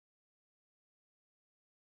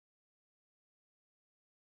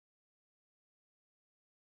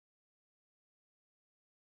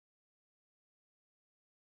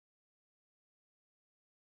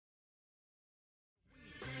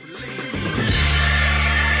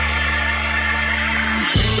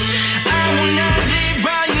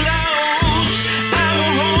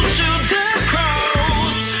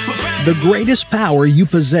The greatest power you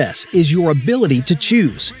possess is your ability to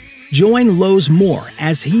choose. Join Lowe's Moore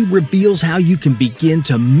as he reveals how you can begin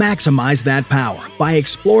to maximize that power by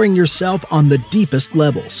exploring yourself on the deepest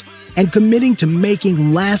levels and committing to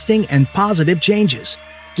making lasting and positive changes.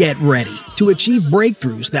 Get ready to achieve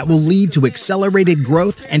breakthroughs that will lead to accelerated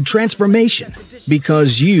growth and transformation,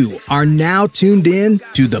 because you are now tuned in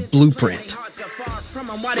to The Blueprint.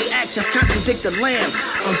 Why the actions contradict the lamb.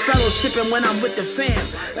 I'm fellowshipping when I'm with the fam.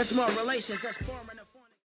 That's more relations. That's forming a fun.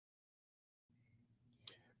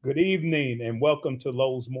 Good evening and welcome to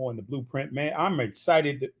Lowe's Moore and The Blueprint. Man, I'm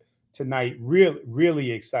excited tonight.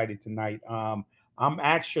 Really excited tonight. I'm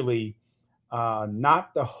actually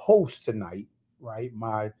not the host tonight, right?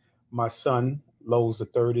 My son Lowe's the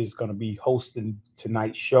third is going to be hosting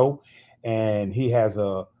tonight's show, and he has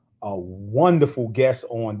a wonderful guest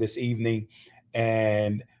on this evening.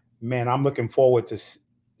 And man, I'm looking forward to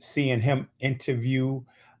seeing him interview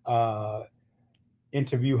her.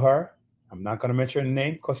 I'm not going to mention her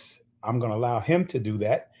name because I'm going to allow him to do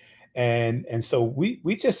that. And so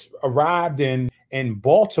we just arrived in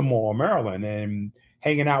Baltimore, Maryland, and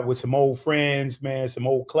hanging out with some old friends, man, some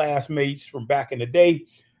old classmates from back in the day.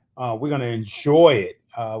 We're going to enjoy it.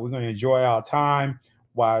 We're going to enjoy our time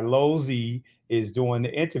while Lozy is doing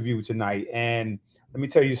the interview tonight. And let me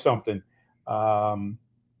tell you something.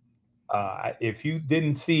 If you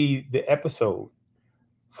didn't see the episode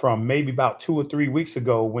from maybe about 2 or 3 weeks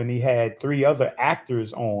ago when he had 3 other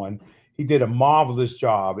actors on, he did a marvelous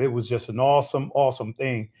job. It was just an awesome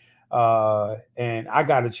thing. And I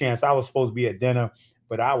got a chance. I was supposed to be at dinner,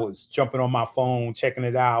 but I was jumping on my phone, checking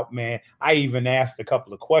it out, man. I even asked a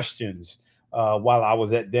couple of questions while I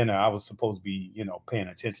was at dinner. I was supposed to be, paying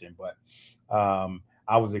attention, but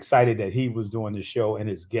I was excited that he was doing the show, and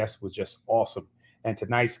his guest was just awesome. And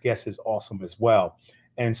tonight's guest is awesome as well.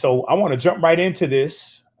 And so I want to jump right into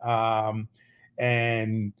this, and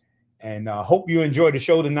hope you enjoy the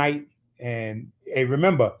show tonight. And hey,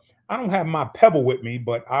 remember, I don't have my pebble with me,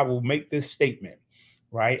 but I will make this statement,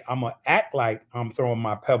 right? I'm going to act like I'm throwing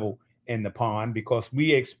my pebble in the pond, because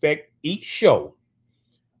we expect each show,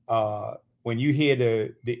 when you hear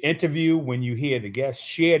the interview, when you hear the guests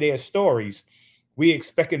share their stories, we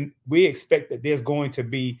expect that there's going to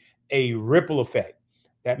be a ripple effect.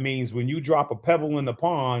 That means when you drop a pebble in the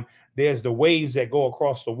pond, there's the waves that go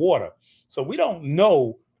across the water. So we don't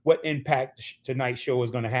know what impact tonight's show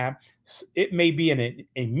is going to have. It may be an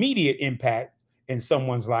immediate impact in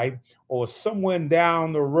someone's life, or someone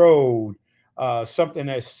down the road. Something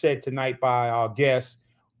that's said tonight by our guests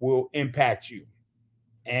will impact you.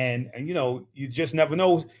 And you just never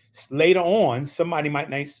know. Later on, somebody might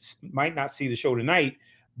not see the show tonight,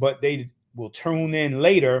 but they will tune in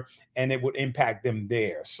later, and it would impact them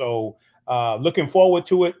there. So looking forward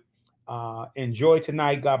to it. Enjoy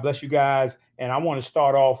tonight. God bless you guys. And I want to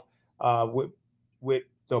start off with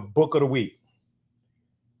the book of the week.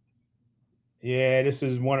 Yeah, this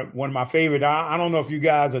is one of my favorite. I don't know if you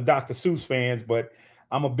guys are Dr. Seuss fans, but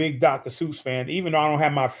I'm a big Dr. Seuss fan, even though I don't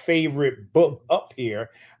have my favorite book up here.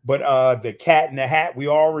 But The Cat in the Hat, we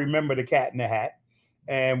all remember The Cat in the Hat.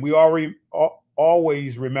 And we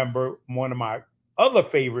always remember one of my other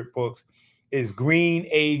favorite books is Green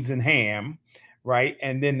Eggs and Ham, right?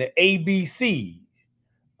 And then the ABC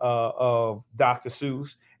of Dr.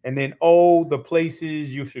 Seuss. And then, the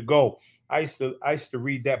Places You Should Go. I used to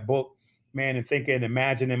read that book, man, and think and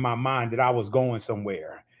imagine in my mind that I was going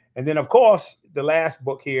somewhere. And then, of course, the last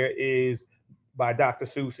book here is by Dr.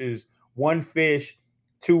 Seuss is One Fish,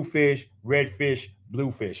 Two Fish, Red Fish,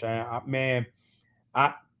 Blue Fish. Man,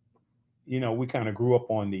 we kind of grew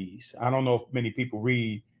up on these. I don't know if many people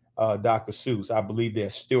read Dr. Seuss. I believe they're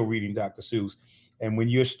still reading Dr. Seuss. And when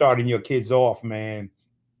you're starting your kids off, man,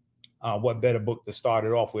 what better book to start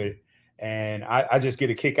it off with? And I just get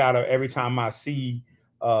a kick out of every time I see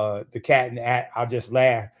The Cat in the Hat. I just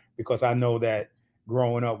laugh, because I know that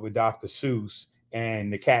growing up with Dr. Seuss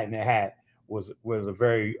and The Cat in the Hat was a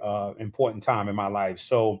very important time in my life.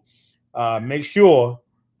 So make sure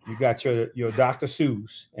you got your Dr.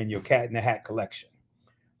 Seuss and your Cat in the Hat collection.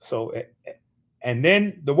 So, and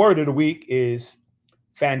then the word of the week is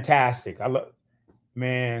fantastic.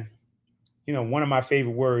 Man, one of my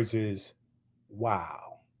favorite words is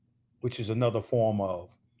wow, which is another form of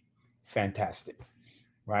fantastic,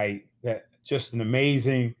 right? That just an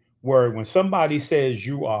amazing word. When somebody says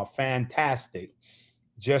you are fantastic,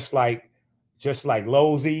 just like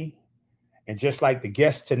Lozy and just like the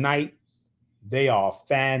guest tonight, they are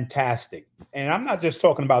fantastic. And I'm not just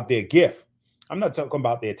talking about their gift. I'm not talking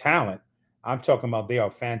about their talent. I'm talking about they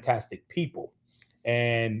are fantastic people.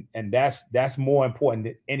 And that's more important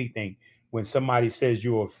than anything. when somebody says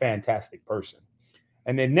you're a fantastic person.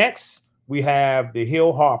 And then next, we have the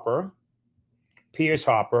Pierce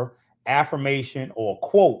Harper affirmation or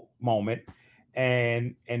quote moment.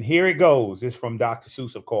 And here it goes. It's from Dr.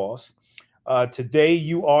 Seuss, of course. Today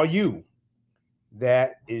you are you.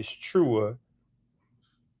 That is truer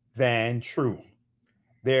than true.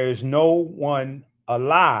 There is no one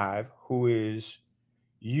alive who is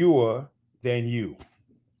youer than you.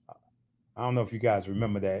 I don't know if you guys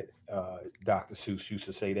remember that. Dr. Seuss used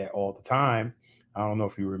to say that all the time. I don't know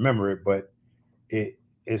if you remember it, but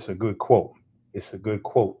it's a good quote. It's a good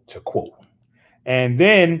quote to quote. And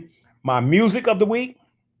then my music of the week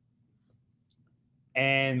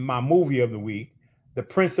and my movie of the week, The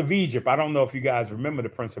Prince of Egypt. I don't know if you guys remember The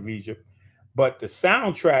Prince of Egypt, but the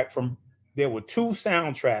soundtrack there were two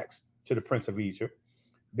soundtracks to The Prince of Egypt.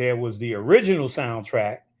 There was the original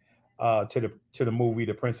soundtrack to the movie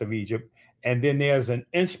The Prince of Egypt, and then there's an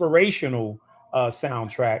inspirational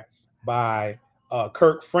soundtrack by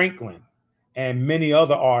Kirk Franklin and many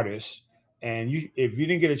other artists. And if you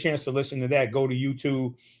didn't get a chance to listen to that, go to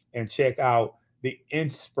YouTube and check out the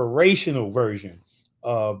inspirational version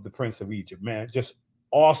of The Prince of Egypt. Man, just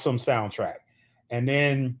awesome soundtrack. And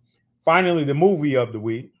then finally, the movie of the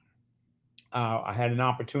week. I had an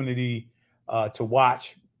opportunity to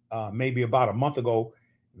watch maybe about a month ago,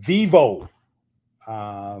 Vivo,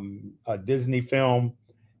 a Disney film.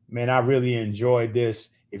 Man, I really enjoyed this.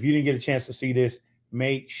 If you didn't get a chance to see this,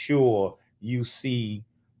 make sure you see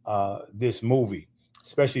this movie,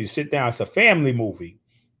 especially to sit down. It's a family movie,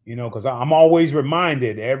 you know, because I'm always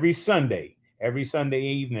reminded every Sunday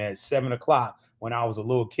evening at 7:00 when I was a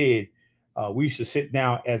little kid, we used to sit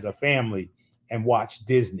down as a family and watch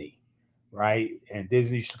Disney, right? And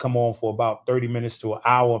Disney used to come on for about 30 minutes to an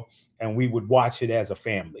hour, and we would watch it as a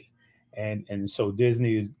family. And so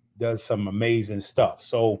Disney does some amazing stuff.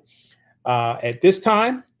 So at this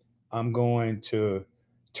time, I'm going to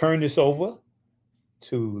turn this over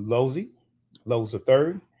to Lozy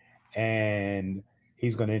III, and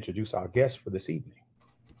he's going to introduce our guest for this evening.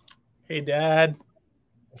 Hey, Dad.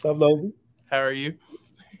 What's up, Lozy? How are you?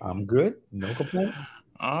 I'm good. No complaints.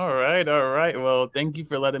 All right. Well, thank you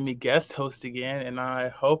for letting me guest host again, and I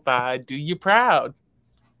hope I do you proud.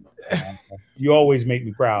 You always make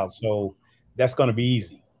me proud, so that's going to be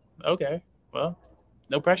easy. Okay. Well,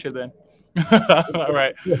 no pressure then. All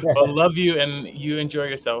right. Well, love you, and you enjoy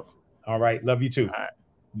yourself. All right. Love you too. All right.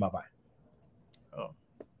 Bye-bye. Oh,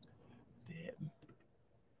 damn.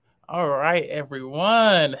 All right,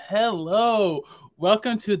 everyone. Hello.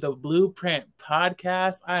 Welcome to the Blueprint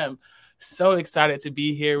Podcast. I am so excited to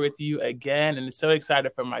be here with you again, and so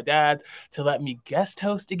excited for my dad to let me guest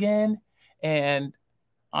host again. And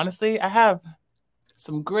honestly, I have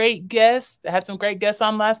some great guests. I had some great guests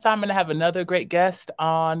on last time, and I have another great guest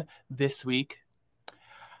on this week.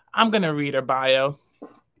 I'm going to read her bio.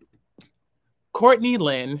 Courtney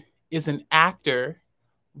Lynn is an actor,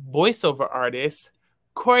 voiceover artist,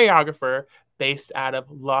 choreographer based out of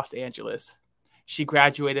Los Angeles. She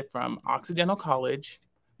graduated from Occidental College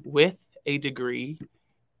with a degree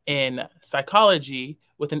in psychology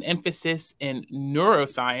with an emphasis in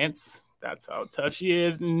neuroscience. That's how tough she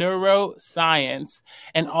is, neuroscience,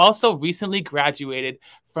 and also recently graduated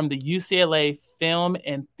from the UCLA Film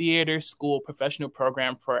and Theater School Professional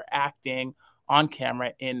Program for Acting on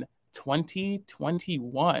Camera in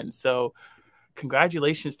 2021. So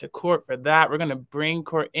congratulations to Court for that. We're going to bring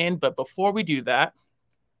Court in, but before we do that,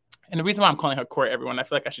 and the reason why I'm calling her Court, everyone, I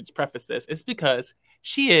feel like I should preface this, is because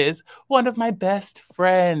she is one of my best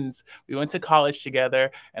friends. We went to college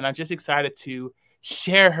together, and I'm just excited to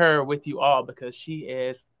share her with you all because she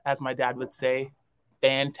is, as my dad would say,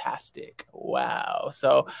 fantastic. Wow.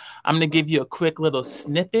 So I'm going to give you a quick little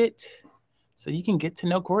snippet so you can get to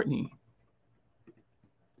know Courtney.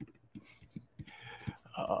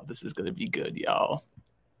 Oh, this is going to be good, y'all.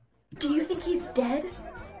 Do you think he's dead?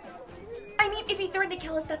 I mean, if he threatened to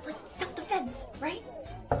kill us, that's like self-defense, right?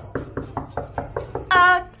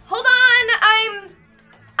 Hold on,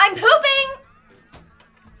 I'm pooping!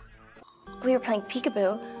 We were playing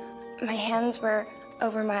peekaboo. My hands were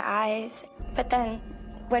over my eyes, but then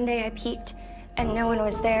one day I peeked and no one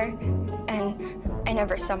was there, and I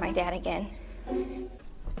never saw my dad again.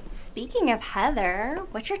 Speaking of Heather,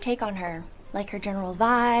 what's your take on her? Like her general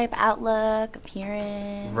vibe, outlook,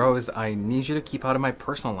 appearance? Rose, I need you to keep out of my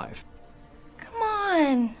personal life. Come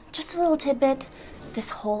on, just a little tidbit. This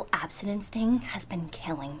whole abstinence thing has been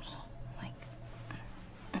killing me.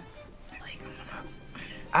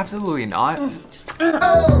 Absolutely not.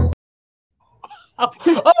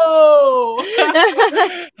 Oh!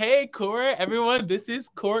 Hey, Court, everyone, this is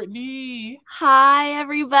Courtney. Hi,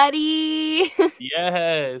 everybody.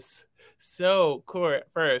 Yes. So, Court,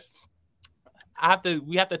 first,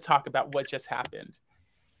 we have to talk about what just happened.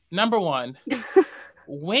 Number one,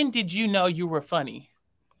 when did you know you were funny?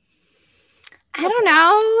 I don't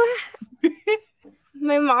know.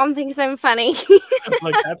 My mom thinks I'm funny.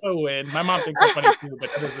 Like, that's a win. My mom thinks I'm funny too, but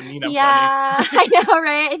that doesn't mean I'm yeah, funny. I know,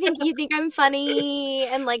 right? I think you think I'm funny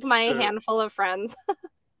and like my handful of friends.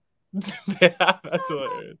 Yeah, that's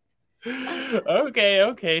hilarious.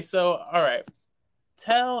 Okay. So, all right.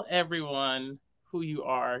 Tell everyone who you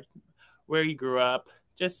are, where you grew up,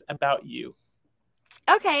 just about you.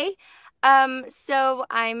 Okay. So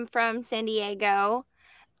I'm from San Diego.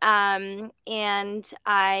 And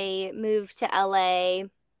I moved to LA.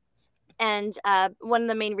 And one of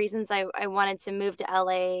the main reasons I wanted to move to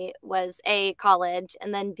LA was A, college,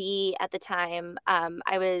 and then B, at the time,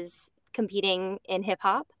 I was competing in hip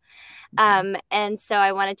hop. And so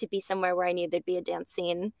I wanted to be somewhere where I knew there'd be a dance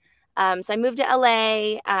scene. So I moved to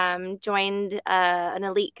LA, joined an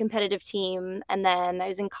elite competitive team, and then I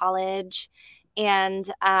was in college.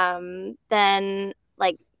 And then,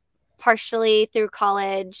 like, partially through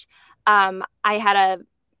college, I had a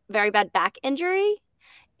very bad back injury.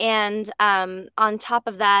 And on top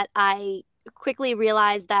of that, I quickly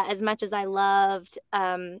realized that as much as I loved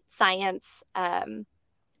science,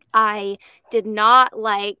 I did not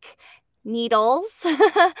like needles.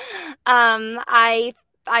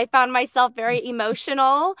 I found myself very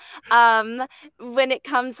emotional when it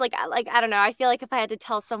comes like I don't know. I feel like if I had to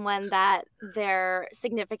tell someone that their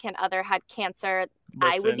significant other had cancer,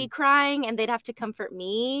 I would be crying and they'd have to comfort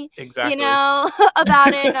me, exactly,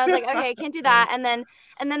 about it. And I was like, okay, I can't do that. And then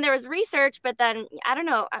there was research, but then I don't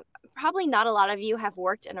know. Probably not a lot of you have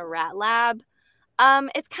worked in a rat lab.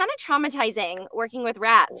 It's kind of traumatizing working with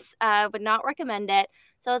rats. Would not recommend it.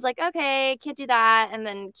 So I was like, okay, can't do that. And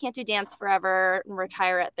then can't do dance forever and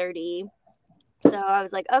retire at 30. So I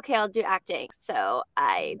was like, okay, I'll do acting. So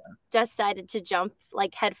I decided to jump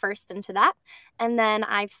like headfirst into that. And then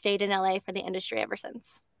I've stayed in LA for the industry ever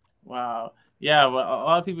since. Wow. Yeah. Well, a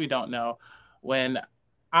lot of people don't know. When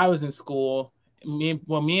I was in school, me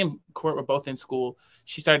and Court were both in school.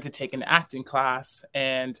 She started to take an acting class.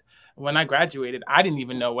 And when I graduated, I didn't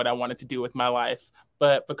even know what I wanted to do with my life.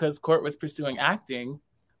 But because Court was pursuing acting,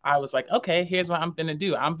 I was like, okay, here's what I'm going to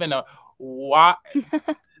do. I'm going to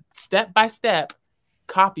step by step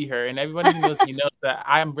copy her. And everybody who knows me knows that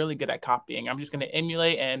I'm really good at copying. I'm just going to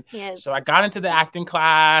emulate. And so I got into the acting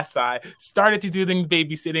class. I started to do the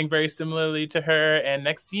babysitting very similarly to her. And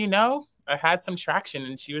next thing you know, I had some traction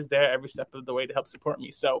and she was there every step of the way to help support me.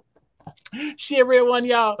 So she a real one,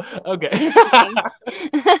 y'all. Okay.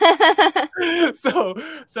 So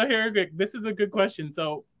here, this is a good question.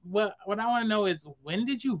 So what I want to know is, when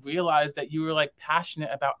did you realize that you were like passionate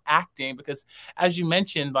about acting? Because as you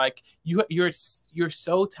mentioned, like you're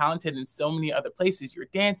so talented in so many other places. You're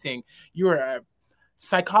dancing, you're a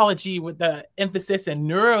psychology with the emphasis in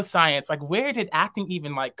neuroscience. Like, where did acting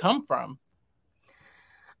even like come from?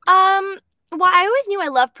 Well, I always knew I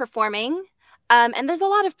loved performing. And there's a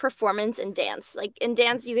lot of performance in dance. Like in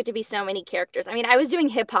dance, you get to be so many characters. I mean, I was doing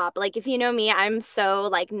hip hop. Like, if you know me, I'm so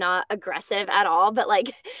like not aggressive at all. But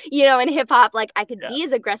like, in hip hop, like I could be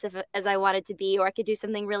as aggressive as I wanted to be, or I could do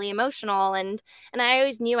something really emotional. And I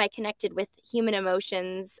always knew I connected with human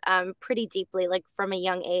emotions pretty deeply, like from a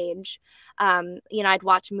young age. I'd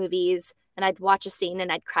watch movies and I'd watch a scene and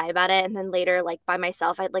I'd cry about it. And then later, like by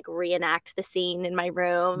myself, I'd like reenact the scene in my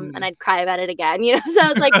room and I'd cry about it again, So I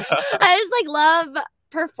was like, I just like love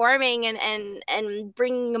performing and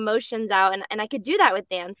bringing emotions out. And I could do that with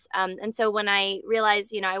dance. And so when I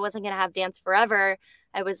realized, I wasn't going to have dance forever,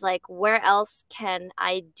 I was like, where else can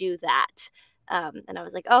I do that? And I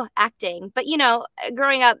was like, oh, acting. But,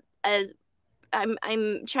 growing up as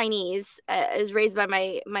I'm Chinese, I was raised by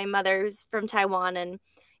my mother who's from Taiwan, and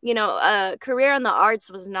a career in the arts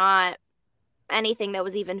was not anything that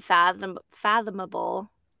was even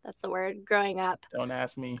fathomable. That's the word, growing up. Don't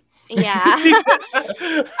ask me. Yeah.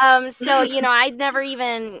 So, I'd never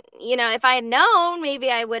even, if I had known, maybe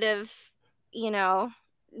I would have,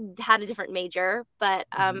 had a different major, but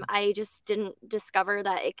I just didn't discover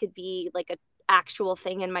that it could be like an actual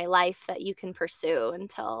thing in my life that you can pursue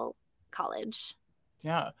until college.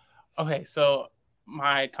 Yeah. Okay. So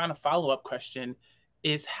my kind of follow-up question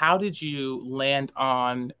is how did you land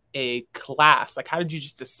on a class? Like, how did you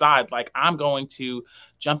just decide, like, I'm going to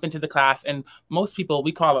jump into the class? And most people,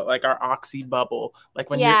 we call it like our oxy bubble. Like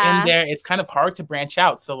when you're in there, it's kind of hard to branch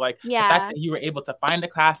out. So like the fact that you were able to find a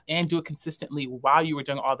class and do it consistently while you were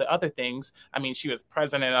doing all the other things. I mean, she was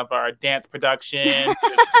president of our dance production,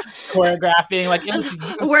 choreographing, like it was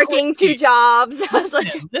working crazy. 2 jobs. I was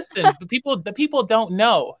like, listen, the people don't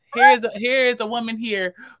know. Here is a woman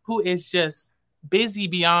here who is just busy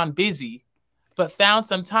beyond busy, but found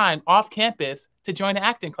some time off campus to join an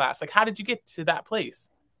acting class. Like, how did you get to that place?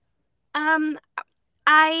 I knew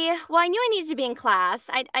I needed to be in class.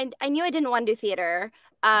 I knew I didn't want to do theater.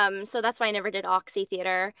 So that's why I never did Oxy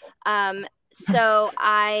theater. So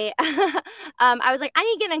I I was like, I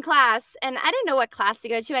need to get in class, and I didn't know what class to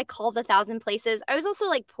go to. I called 1,000 places. I was also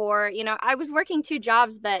like poor, you know, I was working 2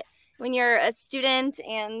 jobs, but when you're a student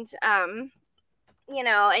and you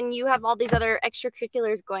know, and you have all these other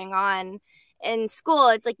extracurriculars going on in school,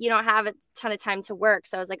 it's like you don't have a ton of time to work.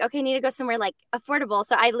 So I was like, okay, I need to go somewhere like affordable.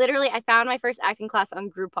 So I found my first acting class on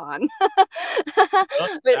Groupon.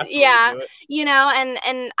 But yeah, you know,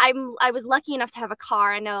 and I was lucky enough to have a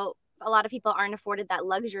car. I know a lot of people aren't afforded that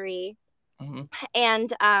luxury. And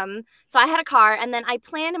so I had a car, and then I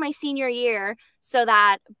planned my senior year so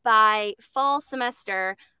that by fall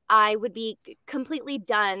semester I would be completely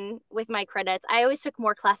done with my credits. I always took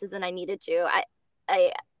more classes than I needed to.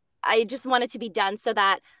 I just wanted to be done so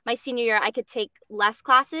that my senior year I could take less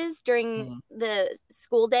classes during the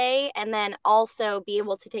school day, and then also be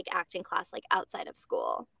able to take acting class like outside of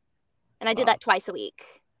school. And I did that twice a week.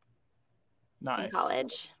 Nice. In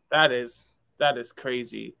college. That is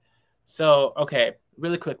crazy. So, okay,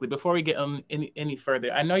 really quickly, before we get any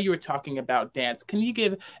further, I know you were talking about dance. Can you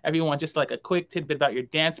give everyone just like a quick tidbit about your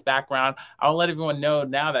dance background? I'll let everyone know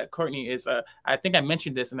now that Courtney is I think I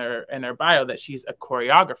mentioned this in her bio, that she's a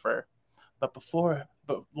choreographer. But before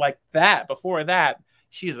that, I'm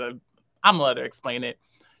gonna let her explain it.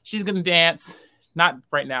 She's gonna dance. Not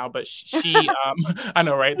right now, but she, I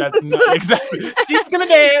know, right? That's not exactly. She's gonna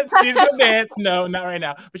dance. She's gonna dance. No, not right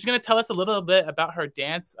now. But she's gonna tell us a little bit about her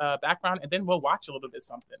dance background, and then we'll watch a little bit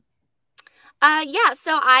something. Yeah.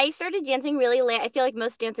 So I started dancing really late. I feel like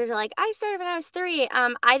most dancers are like, I started when I was 3.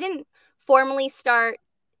 I didn't formally start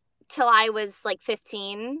till I was like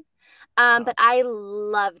 15. But I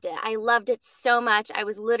loved it. I loved it so much. I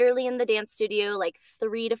was literally in the dance studio like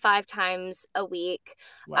 3 to 5 times a week.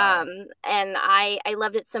 Wow. And I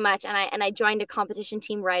loved it so much. And I joined a competition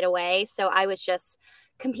team right away. So I was just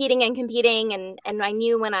competing. And I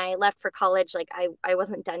knew when I left for college, like I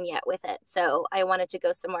wasn't done yet with it. So I wanted to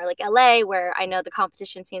go somewhere like LA where I know the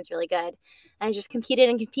competition scene's really good. And I just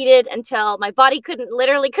competed until my body couldn't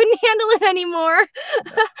handle it anymore.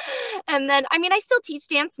 And then, I mean, I still teach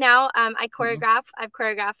dance now. I choreograph. I've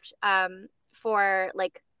choreographed for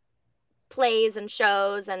like plays and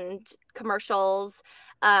shows and commercials.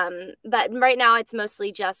 But right now it's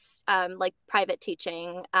mostly just like private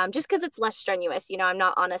teaching, just because it's less strenuous. You know, I'm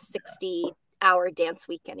not on a 60-hour dance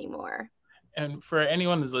week anymore. And for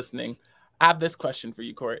anyone who's listening, I have this question for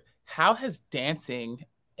you, Court. How has dancing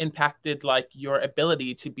impacted like your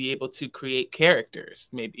ability to be able to create characters?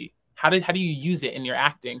 Maybe how do you use it in your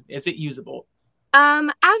acting? Is it usable?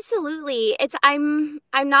 Absolutely. I'm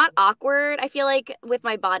not awkward. I feel like with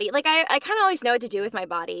my body, like I kind of always know what to do with my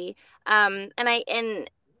body. And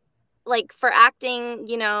like for acting,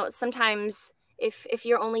 you know, sometimes if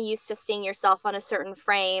you're only used to seeing yourself on a certain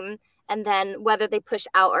frame, and then whether they push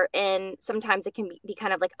out or in, sometimes it can be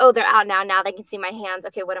kind of like, oh, they're out now they can see my hands.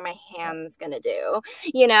 Okay, what are my hands gonna do?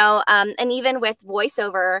 You know, and even with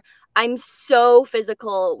voiceover, I'm so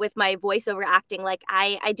physical with my voiceover acting. Like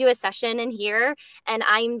I do a session in here and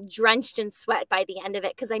I'm drenched in sweat by the end of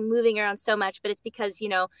it because I'm moving around so much, but it's because, you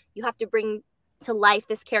know, you have to bring to life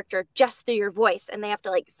this character just through your voice, and they have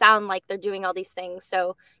to like sound like they're doing all these things.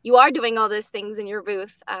 So you are doing all those things in your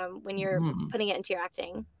booth when you're putting it into your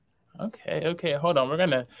acting. Okay. Hold on. We're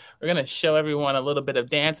gonna show everyone a little bit of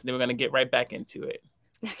dance, and then we're gonna get right back into it.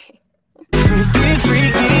 Okay.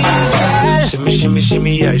 Shimmy, shimmy,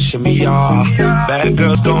 shimmy, yeah, shimmy, yeah. Bad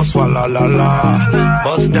girls gon' swallow, la, la.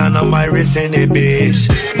 Bust down on my wrist in it, bitch.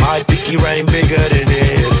 My pinky ring bigger than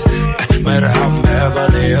this. Matter how I'm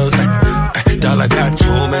Beverly Hills. Dollar got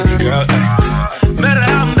too many girls. Matter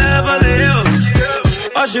how I'm Beverly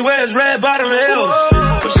Hills. All she wears red bottom heels.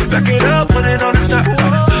 When she back it up, put it on the top.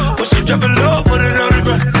 When she drop it low, put it on the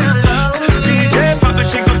ground. DJ pop it,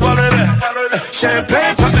 she gon' swallow that.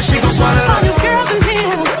 Champagne pop it, she gon' swallow that. All you girls in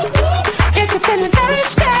here, if you're feeling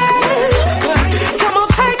thirsty, come on,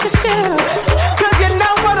 take a sip, 'cause you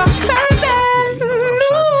know what I'm serving.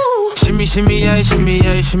 shimmy yeah, shimmy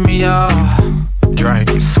yeah, shimmy yeah. Drink,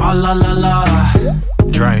 swalla la la.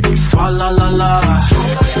 Drink, swalla la la.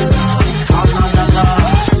 Swalla la la.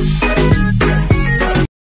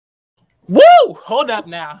 Woo! Hold up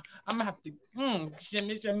now. I'm gonna have to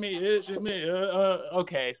shimmy.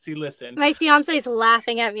 Okay, see, listen. My fiance is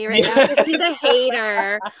laughing at me right now because he's a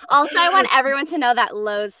hater. Also, I want everyone to know that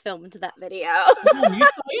Lowe's filmed that video.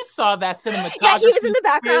 You saw that cinematography. Yeah, he was in the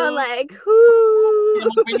background like, whoo.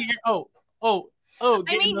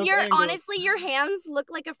 I mean, honestly, your hands look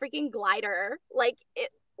like a freaking glider. Like, it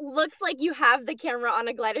looks like you have the camera on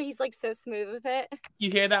a glider. He's like so smooth with it. You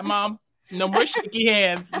hear that, Mom? No more shaky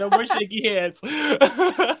hands. No more shaky hands.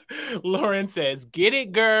 Lauren says, get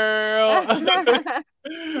it, girl.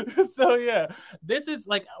 So, yeah, this is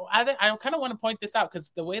like, I kind of want to point this out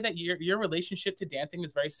because the way that your relationship to dancing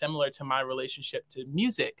is very similar to my relationship to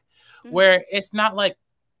music, where it's not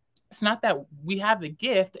that we have the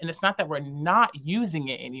gift and it's not that we're not using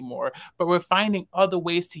it anymore, but we're finding other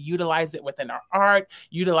ways to utilize it within our art,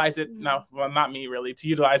 utilize it. No, well, not me really, to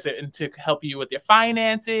utilize it and to help you with your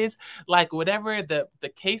finances, like whatever the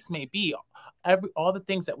case may be. All the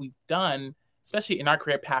things that we've done, especially in our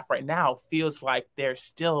career path right now, feels like they're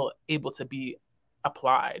still able to be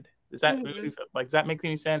applied. Does that does that make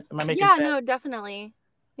any sense? Am I making sense? Yeah, no, definitely.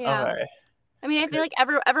 Yeah. Okay. I mean, I feel like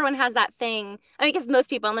everyone has that thing. I mean, because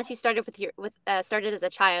most people, unless you started started as a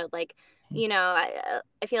child, like, you know,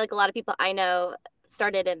 I feel like a lot of people I know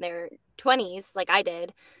started in their 20s, like I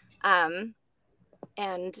did, and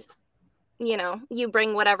you know, you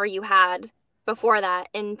bring whatever you had before that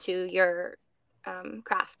into your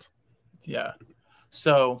craft. Yeah.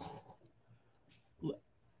 So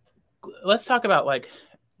let's talk about like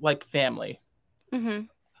family. Mm-hmm.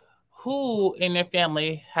 Who in your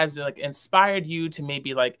family has like inspired you to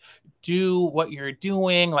maybe like do what you're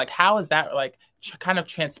doing? Like, how is that like kind of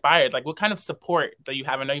transpired? Like, what kind of support that you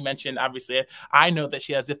have? I know you mentioned, obviously, I know that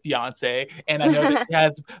she has a fiance and I know that she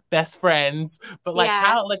has best friends, but like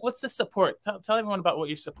how, like, what's the support? Tell everyone about what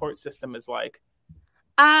your support system is like.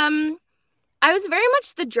 I was very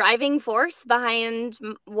much the driving force behind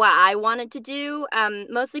what I wanted to do,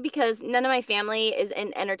 mostly because none of my family is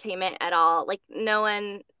in entertainment at all. Like, no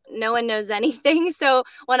one knows anything. So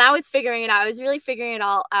when I was figuring it out, I was really figuring it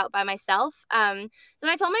all out by myself. So when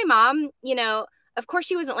I told my mom, you know, of course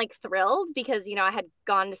she wasn't like thrilled because, you know, I had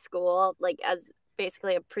gone to school like as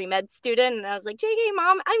basically a pre-med student, and I was like, JK,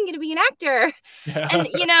 Mom, I'm gonna be an actor. And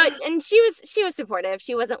you know, and she was supportive.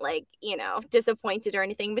 She wasn't like, you know, disappointed or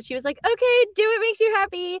anything, but she was like, okay, do what makes you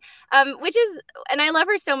happy. Which is, and I love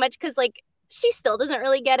her so much because like she still doesn't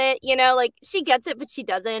really get it, you know, like she gets it, but she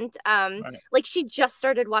doesn't. Like she just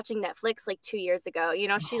started watching Netflix like 2 years ago, you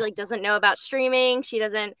know, she like doesn't know about streaming. She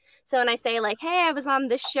doesn't. So when I say like, hey, I was on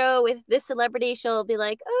this show with this celebrity, she'll be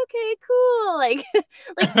like, okay, cool. Like,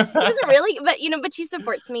 like she doesn't really, but you know, but she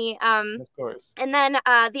supports me. Of course. And then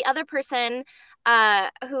the other person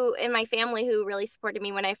who in my family who really supported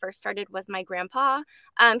me when I first started was my grandpa.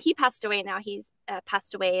 He passed away now. He's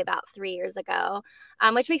passed away about 3 years ago,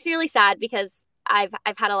 which makes me really sad because I've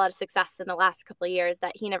had a lot of success in the last couple of years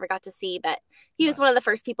that he never got to see. But he was one of the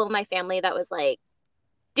first people in my family that was like,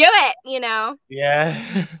 do it, you know? Yeah.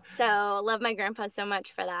 So love my grandpa so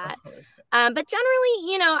much for that. But generally,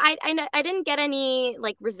 you know, I didn't get any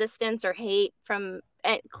like resistance or hate from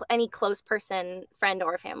any close person, friend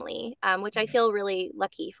or family, which I feel really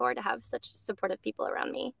lucky for, to have such supportive people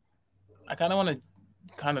around me. I kind of want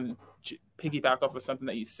to piggyback off of something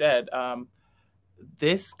that you said.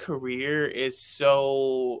 This career is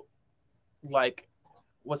so like,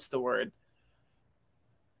 what's the word?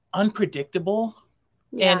 Unpredictable.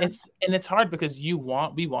 Yeah. And it's hard because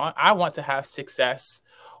I want to have success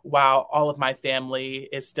while all of my family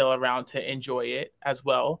is still around to enjoy it as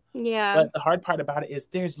well. Yeah. But the hard part about it is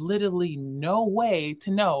there's literally no way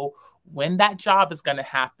to know when that job is going to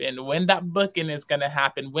happen, when that booking is going to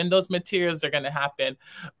happen, when those materials are going to happen.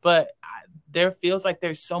 But there feels like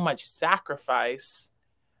there's so much sacrifice.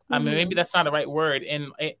 I mean, maybe that's not the right word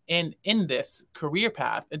in this career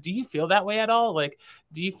path. Do you feel that way at all? Like,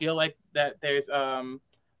 do you feel like that there's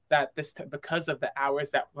because of the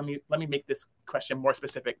hours that let me make this question more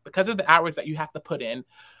specific, because of the hours that you have to put in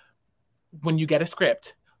when you get a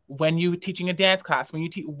script, when you teaching a dance class, when you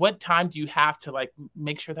what time do you have to like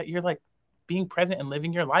make sure that you're like being present and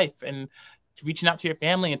living your life and reaching out to your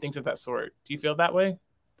family and things of that sort? Do you feel that way?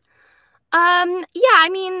 Yeah, I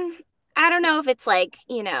mean, I don't know if it's like,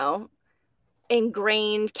 you know,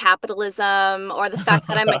 ingrained capitalism or the fact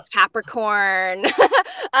that I'm a Capricorn,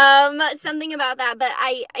 something about that. But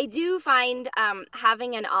I do find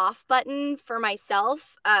having an off button for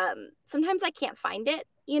myself, sometimes I can't find it,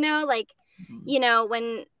 you know, like you know,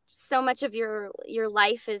 when so much of your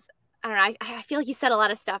life is, I don't know, I feel like you said a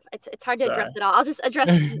lot of stuff. It's hard to address it all. I'll just address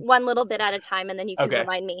one little bit at a time, and then you can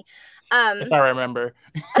remind me. If I remember.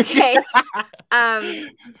 Okay.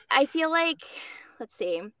 I feel like, let's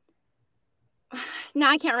see. Now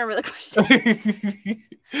I can't remember the question.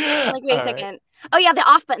 Like, wait a second. Oh yeah, the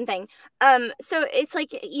off button thing. So it's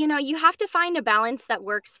like, you know, you have to find a balance that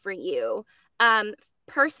works for you.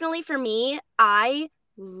 Personally for me, I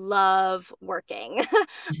love working.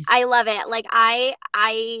 I love it. Like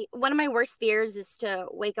I one of my worst fears is to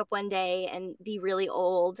wake up one day and be really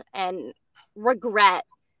old and regret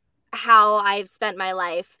how I've spent my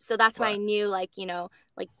life. So that's why I knew, like, you know,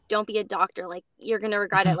 like, don't be a doctor. Like, you're going to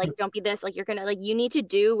regret it. Like, don't be this. Like, you're going to, like, you need to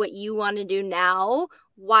do what you want to do now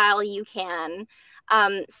while you can.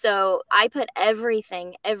 So I put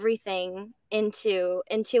everything into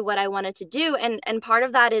what I wanted to do. And part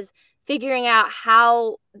of that is figuring out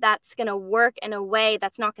how that's going to work in a way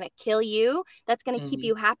that's not going to kill you, that's going to keep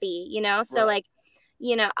you happy, you know? So like,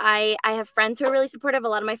 you know, I have friends who are really supportive. A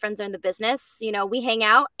lot of my friends are in the business. You know, we hang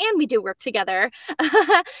out and we do work together.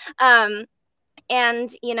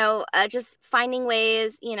 And, you know, just finding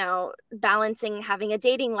ways, you know, balancing having a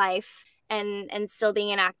dating life and still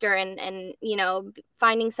being an actor and, you know,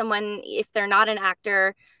 finding someone, if they're not an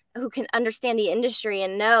actor, who can understand the industry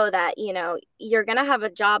and know that, you know, you're going to have a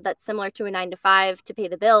job that's similar to a 9-to-5 to pay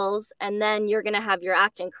the bills. And then you're going to have your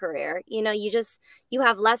acting career. You know, you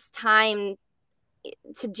have less time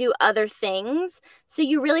to do other things, so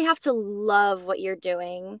you really have to love what you're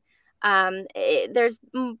doing. There's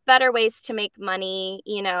better ways to make money,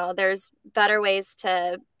 you know, there's better ways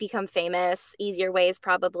to become famous, easier ways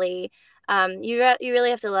probably. You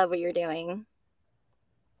really have to love what you're doing.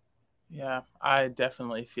 Yeah, I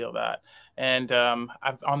definitely feel that. And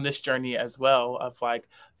I've on this journey as well of like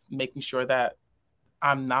making sure that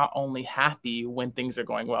I'm not only happy when things are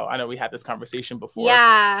going well. I know we had this conversation before,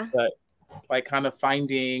 but like kind of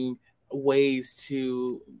finding ways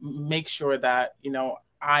to make sure that, you know,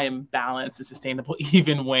 I am balanced and sustainable,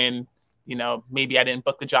 even when, you know, maybe I didn't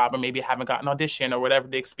book the job or maybe I haven't gotten an audition or whatever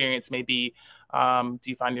the experience may be. Do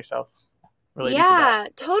you find yourself relating to that? Yeah,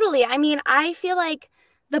 totally. I mean, I feel like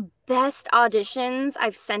the best auditions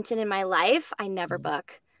I've sent in my life, I never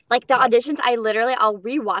book. Like the auditions, I'll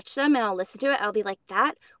rewatch them and I'll listen to it. I'll be like,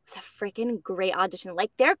 that was a freaking great audition.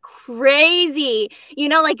 Like, they're crazy, you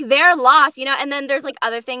know, like they're lost, you know. And then there's like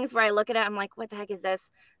other things where I look at it, I'm like, what the heck is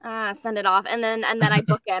this? Send it off. And then I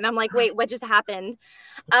book it and I'm like, wait, what just happened?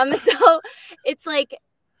 So it's like,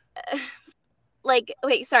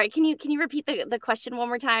 wait, sorry. Can you repeat the question one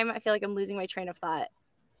more time? I feel like I'm losing my train of thought.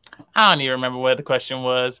 I don't even remember what the question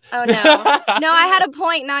was. Oh no. No, I had a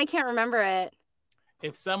point. Now I can't remember it.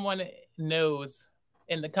 If someone knows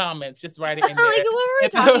in the comments, just write it in there. Like, what were we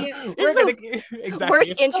talking about? This is the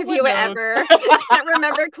worst interview ever. I can't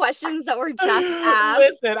remember questions that were just asked.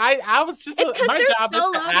 Listen, I was just, my job is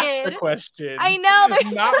to ask the questions. I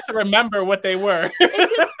know. Not to remember what they were.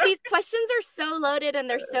 These questions are so loaded and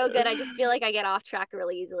they're so good. I just feel like I get off track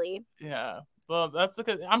really easily. Yeah. Well, that's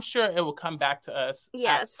because I'm sure it will come back to us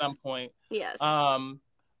at some point. Yes. I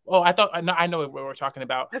know what we're talking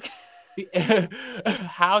about. Okay.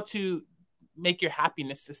 How to make your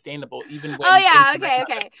happiness sustainable even when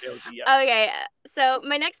okay. So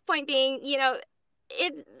my next point being, you know,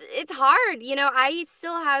 it's hard, you know. I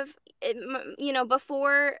still have, you know,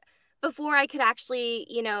 before I could actually,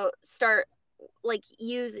 you know, start like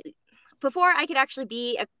before I could actually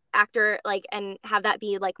be a actor, like, and have that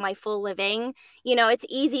be like my full living, you know, it's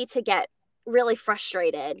easy to get really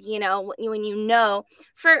frustrated, you know, when you know,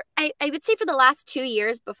 I would say for the last 2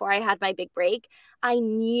 years before I had my big break, I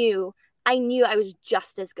knew I was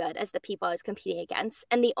just as good as the people I was competing against.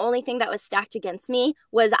 And the only thing that was stacked against me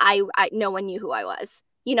was I no one knew who I was.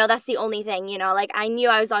 You know, that's the only thing, you know, like I knew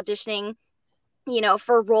I was auditioning, you know,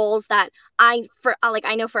 for roles that I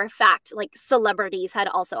know for a fact, like celebrities had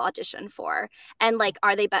also auditioned for. And like,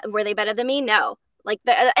 were they better than me? No. Like,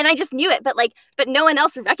 and I just knew it, but no one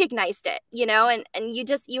else recognized it, you know, and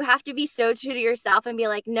you have to be so true to yourself and be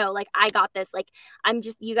like, no, like, I got this. Like,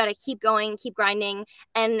 you got to keep going, keep grinding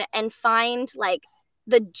and find like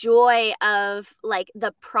the joy of like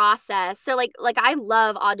the process. So like I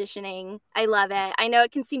love auditioning. I love it. I know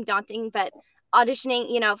it can seem daunting, but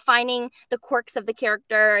auditioning, you know, finding the quirks of the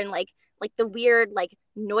character and like the weird like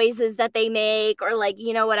noises that they make or like,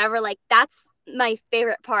 you know, whatever, like that's my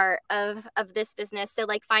favorite part of this business. So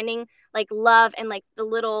like finding like love and like the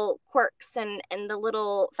little quirks and the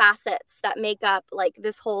little facets that make up like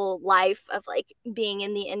this whole life of like being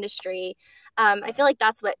in the industry. I feel like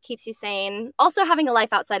that's what keeps you sane. Also having a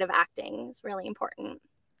life outside of acting is really important.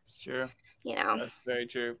 It's true. you know. That's very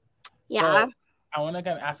true. Yeah. So I want to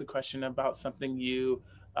kind of ask a question about something you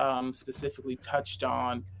specifically touched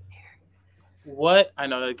on. What I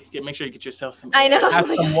know, make sure you get yourself some I air. know. Have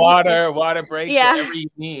some water breaks, Yeah. whatever you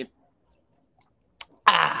need.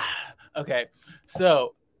 Okay.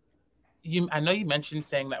 So I know you mentioned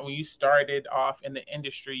saying that when you started off in the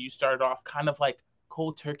industry, you started off kind of like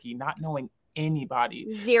cold turkey, not knowing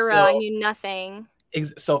anybody. Zero. So, I knew nothing.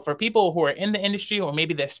 so for people who are in the industry, or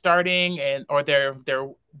maybe they're starting or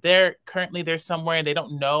they're currently there somewhere and they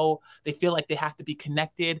don't know, they feel like they have to be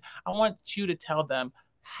connected. I want you to tell them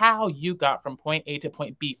how you got from point A to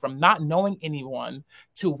point B, from not knowing anyone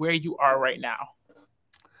to where you are right now.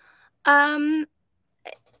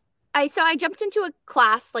 I jumped into a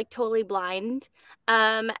class like totally blind.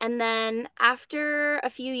 And then after a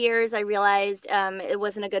few years, I realized it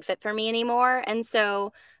wasn't a good fit for me anymore. And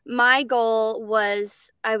so my goal was,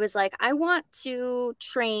 I was like, I want to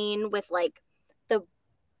train with like the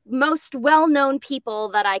most well-known people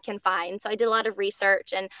that I can find. So I did a lot of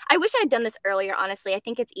research, and I wish I'd done this earlier, honestly. I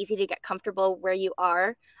think it's easy to get comfortable where you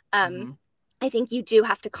are. I think you do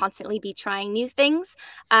have to constantly be trying new things.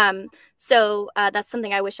 So that's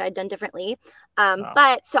something I wish I'd done differently.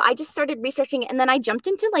 But so I just started researching, and then I jumped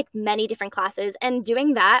into like many different classes. And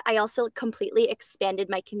doing that, I also completely expanded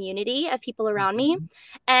my community of people around me.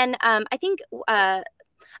 And I think I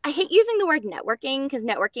hate using the word networking, because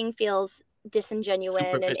networking feels disingenuous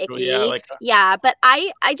and icky. Yeah, but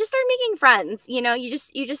I just started making friends. You know, you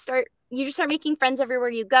just start making friends everywhere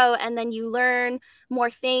you go, and then you learn more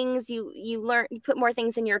things. You put more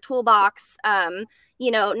things in your toolbox. You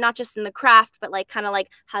know, not just in the craft, but like kind of like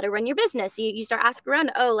how to run your business. You start asking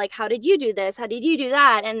around, oh, like how did you do this? How did you do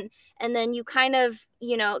that? And then you kind of,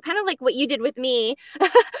 you know, kind of like what you did with me.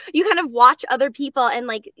 You kind of watch other people, and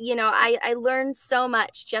like, you know, I learned so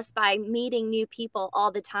much just by meeting new people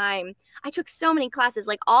all the time. I took so many classes.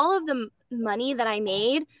 Like all of the money that I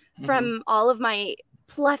made from all of my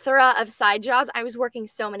plethora of side jobs, I was working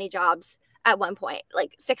so many jobs at one point,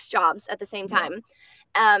 like 6 jobs at the same time.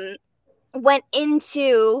 Went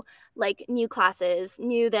into like new classes,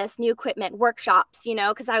 new equipment, workshops, you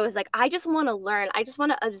know, because I was like, I just want to learn. I just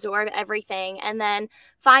want to absorb everything. And then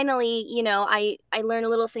finally, you know, I learn a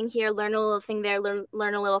little thing here, learn a little thing there,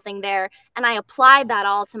 learn a little thing there. And I applied that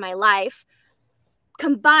all to my life,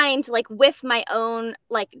 combined like with my own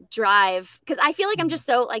like drive, because I feel like I'm just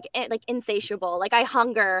so like insatiable. Like I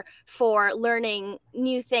hunger for learning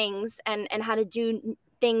new things and how to do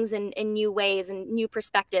things in new ways and new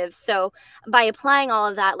perspectives. So by applying all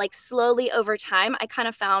of that, like slowly over time, I kind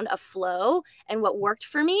of found a flow and what worked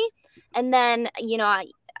for me. And then, you know,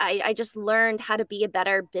 I just learned how to be a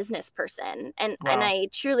better business person. And I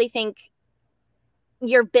truly think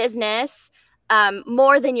your business,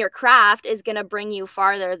 more than your craft, is going to bring you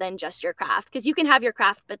farther than just your craft. Because you can have your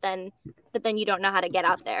craft, but then you don't know how to get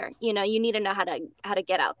out there. You know, you need to know how to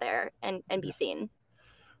get out there and be seen.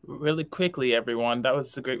 Really quickly, everyone, that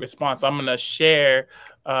was a great response. I'm going to share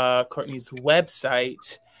Courtney's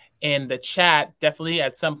website in the chat. Definitely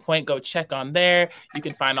at some point, go check on there. You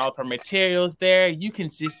can find all of her materials there. You can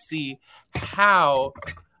just see how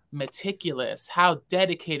meticulous, how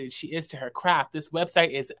dedicated she is to her craft. This website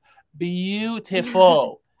is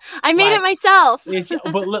beautiful. I made it myself.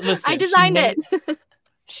 But listen, I designed it.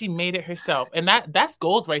 She made it herself. And that's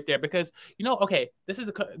goals right there, because, you know, okay,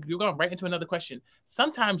 you're going right into another question.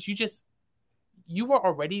 Sometimes you were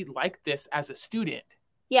already like this as a student.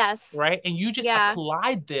 Yes. Right? And you just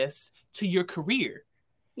applied this to your career.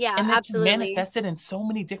 Yeah, and it's absolutely. manifested in so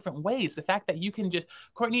many different ways. The fact that you can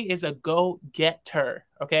Courtney is a go-getter.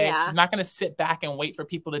 Okay. Yeah. She's not going to sit back and wait for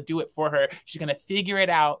people to do it for her. She's going to figure it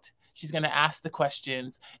out. She's going to ask the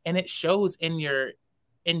questions, and it shows in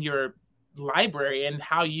your library and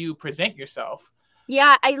how you present yourself.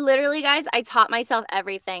 Yeah, I literally, guys, I taught myself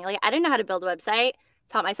everything. Like, I didn't know how to build a website.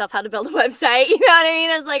 Taught myself how to build a website. You know what I mean?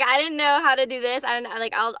 It's like, I didn't know how to do this.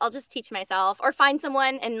 I'll just teach myself, or find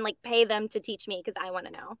someone and like pay them to teach me, because I want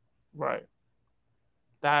to know. Right.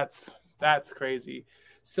 That's crazy.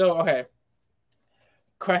 So, okay.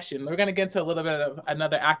 Question. We're gonna get into a little bit of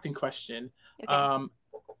another acting question. Okay.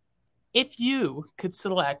 If you could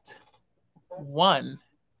select one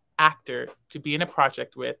actor to be in a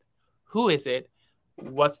project with, who is it?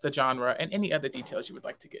 What's the genre? And any other details you would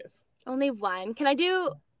like to give? Only one. Can I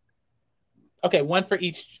do? Okay, one for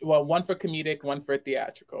each. Well, one for comedic, one for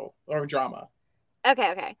theatrical or drama.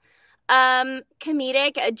 Okay.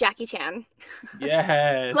 Comedic, Jackie Chan.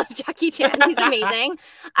 Yes. Love Jackie Chan. He's amazing.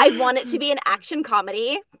 I want it to be an action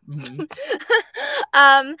comedy. Mm-hmm.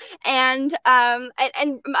 And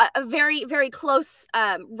a very, very close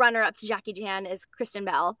runner up to Jackie Chan is Kristen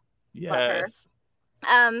Bell. Love her. Yes.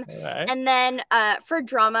 Right. And then for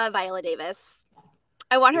drama, Viola Davis.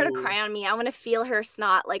 I want her to Ooh. cry on me. I want to feel her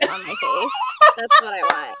snot like on my face. That's what I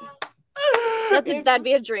want. That'd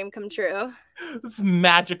be a dream come true. This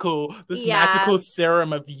magical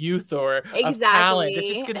serum of youth or of talent that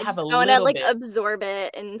just could have a little bit. I want to like absorb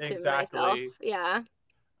it into myself. Yeah.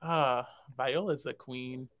 Viola's a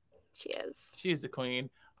queen. She is. She's the queen.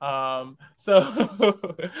 So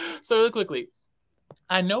really quickly,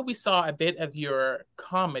 I know we saw a bit of your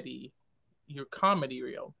comedy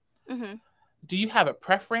reel. Mm-hmm. Do you have a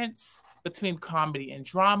preference between comedy and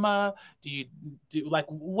drama? Do you like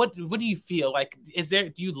what do you feel like?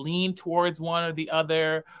 Do you lean towards one or the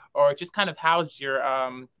other, or just kind of how's your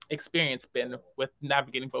experience been with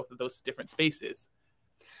navigating both of those different spaces?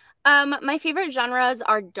 My favorite genres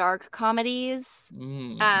are dark comedies,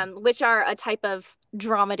 which are a type of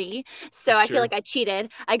dramedy. So I feel like I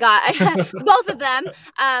cheated. I got both of them.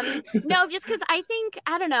 No, just because I think,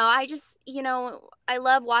 I don't know, I just, I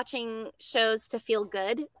love watching shows to feel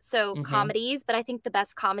good. So comedies, but I think the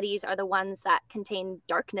best comedies are the ones that contain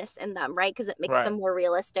darkness in them, right? Because it makes them more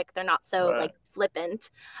realistic. They're not so like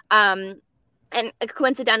flippant. And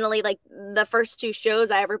coincidentally, like the first 2 shows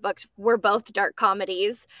I ever booked were both dark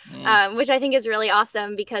comedies, which I think is really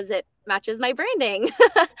awesome because it matches my branding.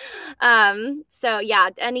 So yeah,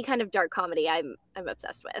 any kind of dark comedy I'm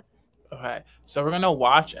obsessed with. Okay, so we're gonna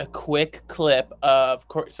watch a quick clip of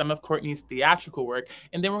some of Courtney's theatrical work,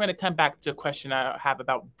 and then we're gonna come back to a question I have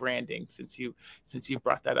about branding since you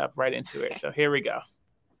brought that up right into it. So here we go.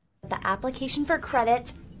 The application for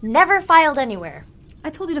credit never filed anywhere. I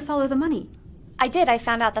told you to follow the money. I did. I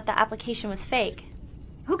found out that the application was fake.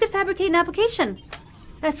 Who could fabricate an application?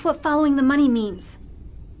 That's what following the money means.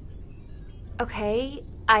 Okay,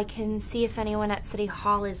 I can see if anyone at City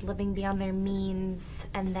Hall is living beyond their means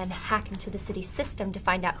and then hack into the city system to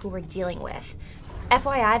find out who we're dealing with.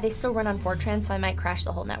 FYI, they still run on Fortran, so I might crash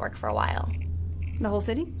the whole network for a while. The whole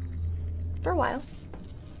city? For a while.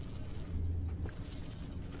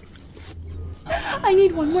 I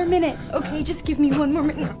need 1 more minute. Okay, just give me 1 more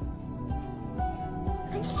minute.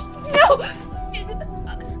 No!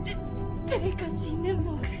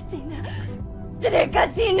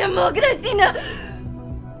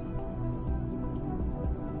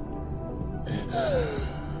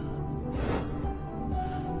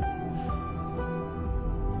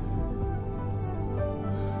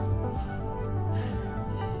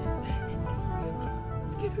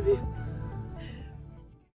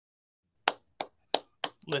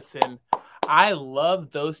 Listen, I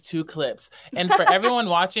love those 2 clips. And for everyone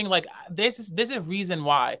watching, like this is a reason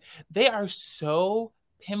why they are so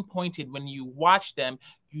pinpointed. When you watch them,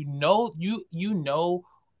 you know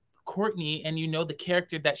Courtney, and you know the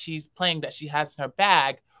character that she's playing, that she has in her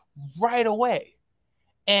bag right away.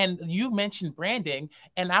 And you mentioned branding,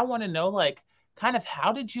 and I want to know, like, kind of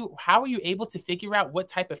how were you able to figure out what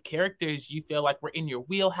type of characters you feel like were in your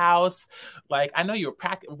wheelhouse? Like, I know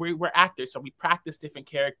we're actors, so we practice different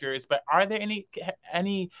characters, but are there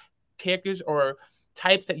any characters or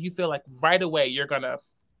types that you feel like right away you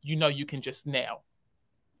can just nail?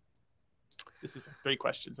 This is 3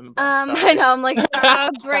 questions in the book. I know, I'm like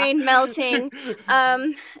brain melting.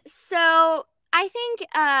 So I think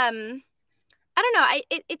I don't know.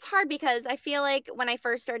 It's hard because I feel like when I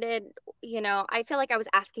first started, I feel like I was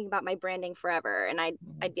asking about my branding forever, and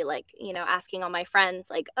I'd be like, asking all my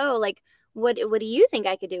friends, like, oh, like, what do you think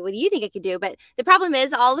I could do? What do you think I could do? But the problem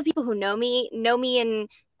is, all the people who know me in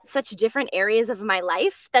such different areas of my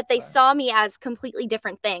life that they saw me as completely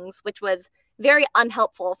different things, which was very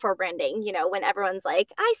unhelpful for branding. When everyone's like,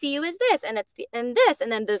 I see you as this, and it's this,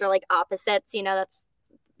 and then those are like opposites.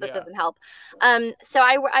 That doesn't help. So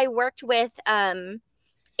I worked with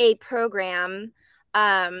a program,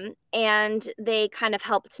 and they kind of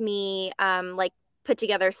helped me like put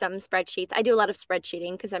together some spreadsheets. I do a lot of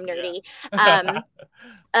spreadsheeting because I'm nerdy.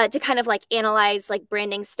 To kind of like analyze like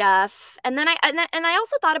branding stuff. And then I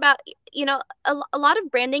also thought about, a lot of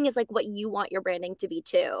branding is like what you want your branding to be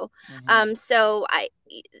too. So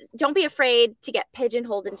don't be afraid to get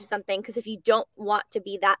pigeonholed into something, because if you don't want to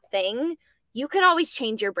be that thing, you can always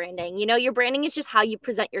change your branding. Your branding is just how you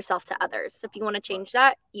present yourself to others. So if you want to change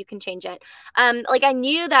that, you can change it. Like I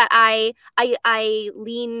knew that I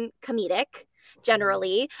lean comedic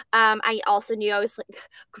generally. I also knew I was like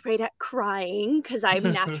great at crying because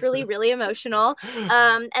I'm naturally really emotional.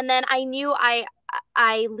 And then I knew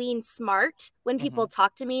I lean smart when people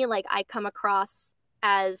talk to me. Like I come across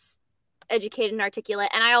as educated and articulate,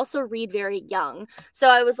 and I also read very young. So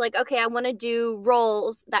I was like, okay, I want to do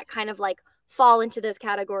roles that kind of like fall into those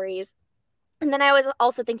categories. And then I was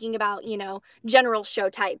also thinking about, you know, general show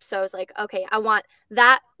types. So I was like, okay, I want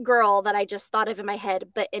that girl that I just thought of in my head,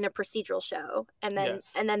 but in a procedural show. And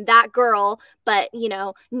then that girl, but, you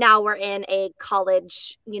know, now we're in a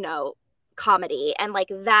college, you know, comedy, and like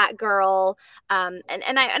that girl. And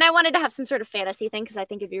I wanted to have some sort of fantasy thing, because I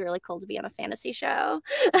think it'd be really cool to be on a fantasy show.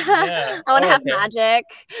 Yeah. I want to have magic.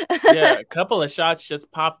 Yeah, a couple of shots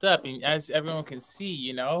just popped up, and as everyone can see,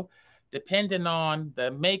 you know, depending on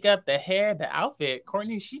the makeup, the hair, the outfit,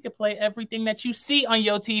 Courtney, she could play everything that you see on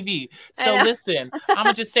your TV. So listen, I'm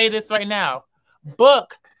gonna just say this right now: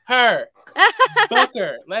 book her, book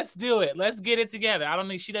her. Let's do it. Let's get it together. I don't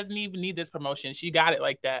think she doesn't even need this promotion. She got it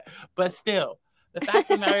like that. But still, the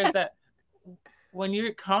fact of the matter is that when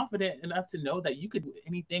you're confident enough to know that you could do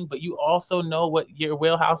anything, but you also know what your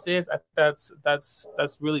wheelhouse is,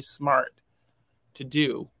 that's really smart to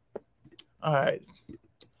do. All right.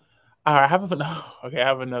 I have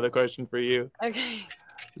another question for you. Okay.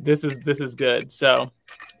 This is good. So,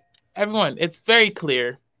 everyone, it's very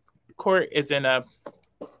clear. Court is in a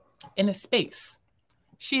space.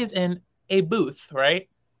 She is in a booth, right?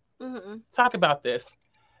 Mm-hmm. Talk about this.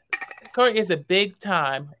 Court is a big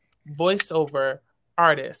time voiceover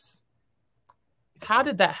artist. How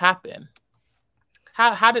did that happen?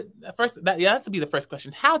 How did that has to be the first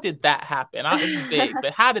question. How did that happen? It's big,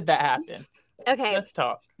 but how did that happen? Okay. Let's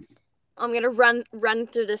talk. I'm gonna run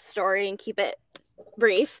through this story and keep it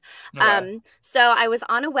brief. Okay. So I was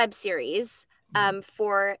on a web series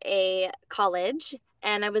for a college,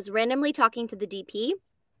 and I was randomly talking to the DP.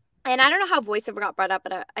 And I don't know how voiceover got brought up,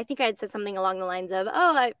 but I think I had said something along the lines of,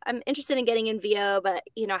 I'm interested in getting in VO, but,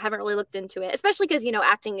 you know, I haven't really looked into it, especially because, you know,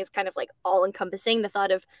 acting is kind of like all encompassing. The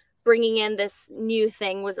thought of bringing in this new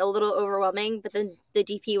thing was a little overwhelming, but then the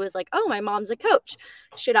DP was like, oh, my mom's a coach.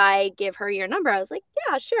 Should I give her your number? I was like,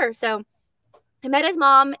 yeah, sure. So I met his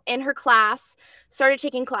mom in her class, started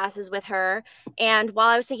taking classes with her. And while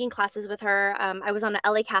I was taking classes with her, I was on the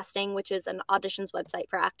LA Casting, which is an auditions website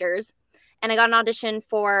for actors. And I got an audition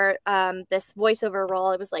for this voiceover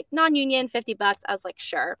role. It was like non-union, $50. I was like,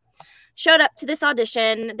 sure. Showed up to this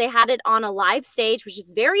audition. They had it on a live stage, which is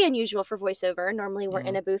very unusual for voiceover. Normally we're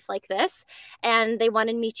in a booth like this. And they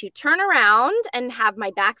wanted me to turn around and have my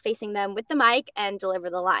back facing them with the mic and deliver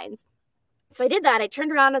the lines. So I did that. I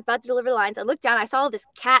turned around. I was about to deliver the lines. I looked down. I saw all this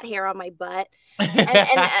cat hair on my butt.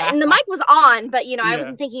 And the mic was on, but, you know, I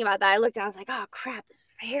wasn't thinking about that. I looked down. I was like, oh, crap, this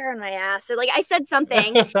hair on my ass. So, like, I said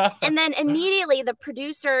something. And then immediately the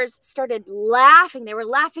producers started laughing. They were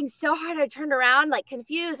laughing so hard. I turned around, like,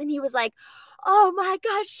 confused. And he was like, oh, my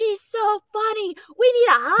gosh, she's so funny. We need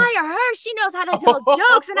to hire her. She knows how to tell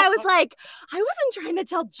jokes. And I was like, I wasn't trying to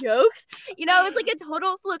tell jokes. You know, it was like a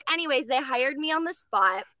total fluke. Anyways, they hired me on the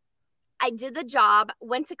spot. I did the job,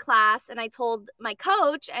 went to class, and I told my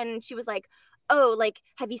coach, and she was like, oh, like,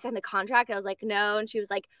 have you signed the contract? I was like, no. And she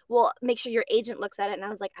was like, well, make sure your agent looks at it. And I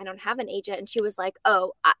was like, I don't have an agent. And she was like,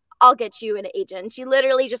 oh, I'll get you an agent. And she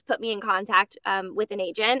literally just put me in contact with an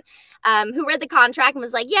agent who read the contract and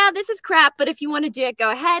was like, yeah, this is crap, but if you want to do it,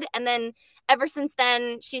 go ahead. And then ever since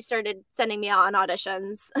then, she started sending me out on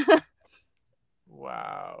auditions.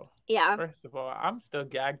 Wow. Yeah. First of all, I'm still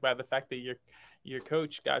gagged by the fact that your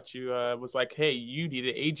coach got you, was like, hey, you need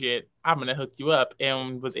an agent. I'm going to hook you up,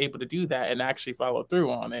 and was able to do that and actually follow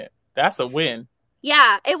through on it. That's a win.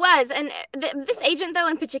 Yeah, it was. And this agent, though,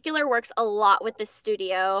 in particular, works a lot with the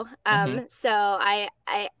studio. So I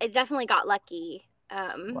definitely got lucky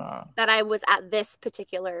that I was at this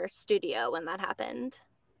particular studio when that happened.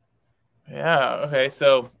 Yeah. Okay.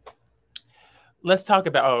 So let's talk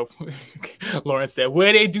about, Lauren said,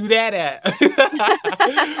 where they do that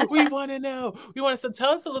at? We want to know. So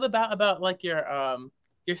tell us a little about like your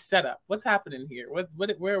setup. What's happening here?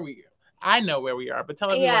 Where are we? I know where we are, but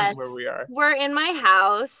tell everyone where we are. We're in my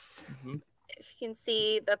house. If you can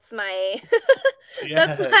see, that's my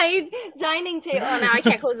that's my dining table. Oh, now I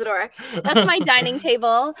can't close the door. That's my dining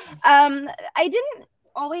table. I didn't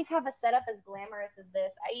always have a setup as glamorous as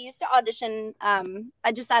this. I used to audition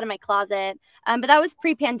just out of my closet, but that was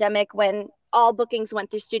pre-pandemic when all bookings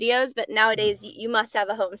went through studios. But nowadays you must have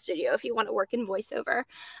a home studio if you want to work in voiceover.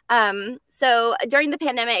 So during the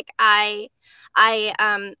pandemic, I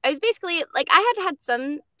was basically like, I had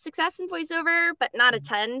some success in voiceover, but not a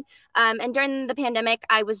ton. And during the pandemic,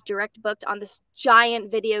 I was direct booked on this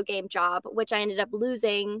giant video game job, which I ended up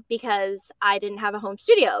losing because I didn't have a home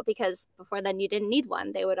studio, because before then you didn't need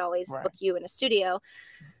one. They would always book you in a studio.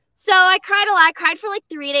 So I cried a lot. I cried for like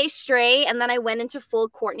 3 days straight. And then I went into full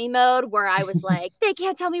Courtney mode where I was like, they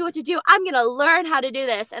can't tell me what to do. I'm going to learn how to do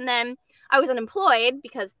this. And then I was unemployed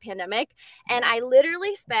because of the pandemic. And I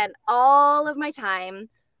literally spent all of my time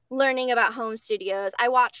learning about home studios. I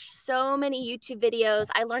watched so many YouTube videos.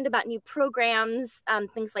 I learned about new programs,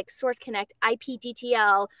 things like Source Connect,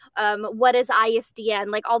 IPDTL, what is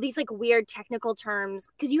ISDN, like all these like weird technical terms,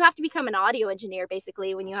 because you have to become an audio engineer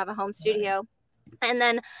basically when you have a home studio. And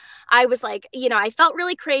then I was like, you know, I felt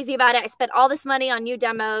really crazy about it. I spent all this money on new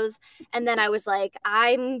demos. And then I was like,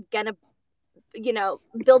 I'm going to, you know,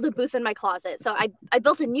 build a booth in my closet. So I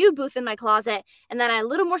built a new booth in my closet, and then I had a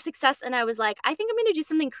little more success. And I was like, I think I'm going to do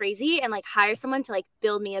something crazy and like hire someone to like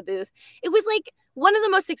build me a booth. It was like one of the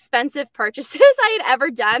most expensive purchases I had ever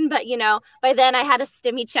done. But, you know, by then I had a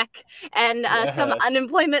stimmy check and some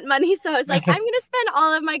unemployment money. So I was like, I'm going to spend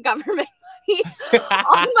all of my government money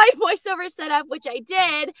on my voiceover setup, which I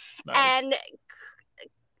did. Nice. And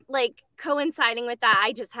like coinciding with that,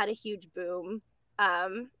 I just had a huge boom.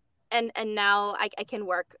 And now I can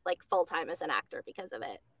work like full time as an actor because of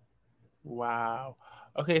it. Wow.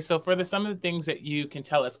 Okay, so for some of the things that you can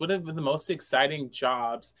tell us, what are the most exciting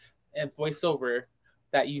jobs and voiceover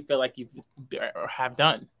that you feel like you have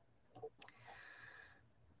done?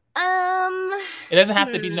 It doesn't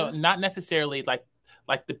have to be not necessarily like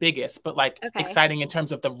the biggest, but like exciting in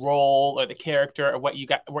terms of the role or the character or what you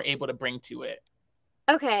were able to bring to it.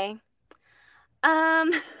 Okay.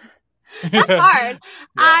 That's hard.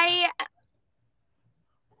 Yeah.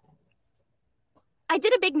 I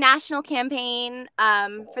did a big national campaign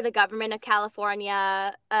for the government of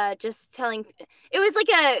California, just telling, it was like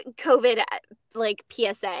a COVID like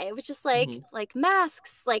PSA. It was just like like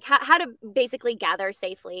masks, like how to basically gather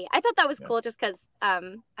safely. I thought that was cool just because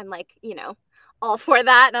I'm like, you know, all for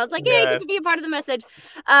that. And I was like, yeah, I get to be a part of the message.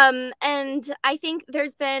 And I think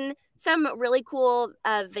there's been some really cool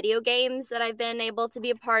video games that I've been able to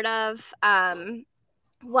be a part of.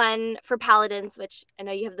 One for Paladins, which I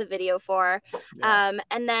know you have the video for. Yeah.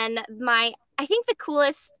 And then I think the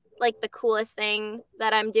coolest thing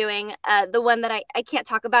that I'm doing, the one that I can't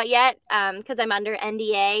talk about yet because I'm under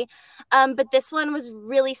NDA. But this one was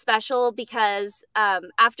really special because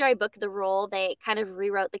after I booked the role, they kind of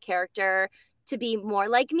rewrote the character to be more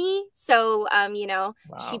like me. So, you know,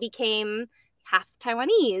 she became half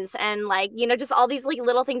Taiwanese and like, you know, just all these like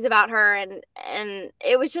little things about her. And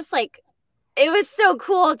it was just like, it was so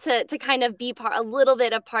cool to kind of be a little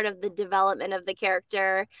bit a part of the development of the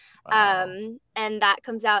character. And that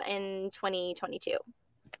comes out in 2022.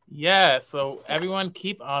 Yeah, so everyone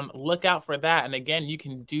keep on lookout for that. And again, you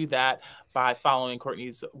can do that by following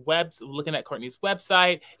Courtney's looking at Courtney's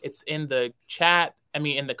website. It's in the chat,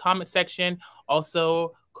 in the comment section.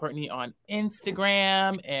 Also, Courtney on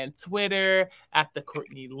Instagram and Twitter at the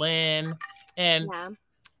Courtney Lynn. And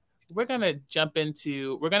we're going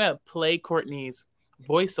to play Courtney's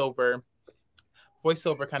voiceover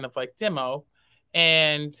kind of like demo.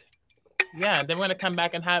 And yeah, then we're going to come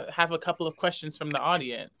back and have a couple of questions from the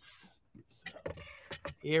audience. So,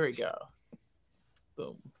 here we go.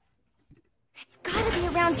 Boom. It's got to be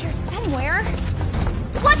around here somewhere.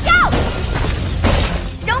 Look out!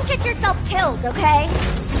 Don't get yourself killed, okay?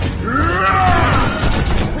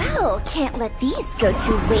 Well, can't let these go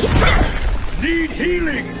to waste. Need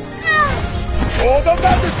healing! For the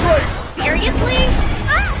magistrate! Seriously?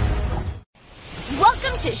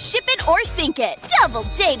 Welcome to Ship It or Sink It, Double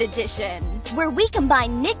Date Edition, where we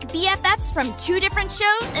combine Nick BFFs from 2 different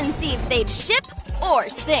shows and see if they'd ship or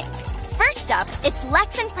sink. First up, it's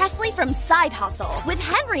Lex and Presley from Side Hustle with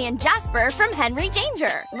Henry and Jasper from Henry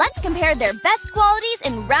Danger. Let's compare their best qualities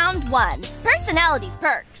in round 1. Personality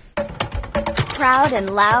perks. Proud and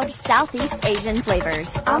loud Southeast Asian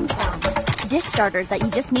flavors. Dish starters that you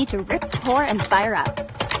just need to rip, pour, and fire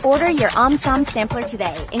up. Order your Som sampler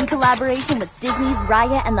today in collaboration with Disney's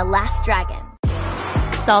Raya and the Last Dragon.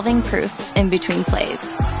 Solving proofs in between plays.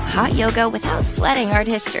 Hot yoga without sweating art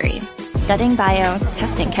history. Studying bio,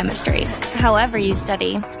 testing chemistry. However you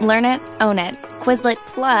study, learn it, own it. Quizlet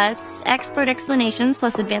plus expert explanations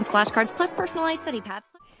plus advanced flashcards plus personalized study paths.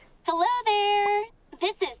 Hello there!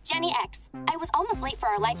 This is Jenny X. I was almost late for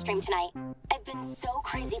our live stream tonight. I've been so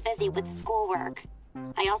crazy busy with schoolwork.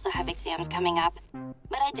 I also have exams coming up,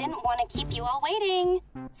 but I didn't want to keep you all waiting.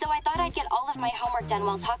 So I thought I'd get all of my homework done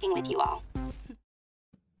while talking with you all.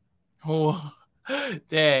 Oh,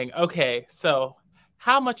 dang. Okay, so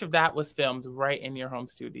how much of that was filmed right in your home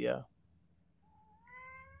studio?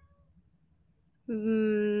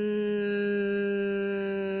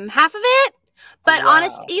 Half of it. But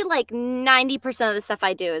honestly, like 90% of the stuff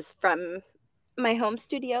I do is from my home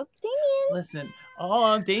studio. Damien. Listen.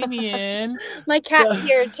 Oh, Damien. My cat's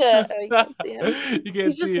here to...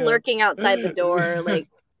 He's just lurking outside the door. Like,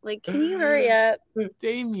 Like, can you hurry up?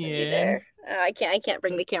 Damien. I can't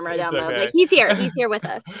bring the camera It's down low. okay. But he's here. He's here with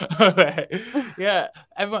us. Okay. Yeah.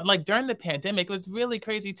 Everyone, like during the pandemic, it was really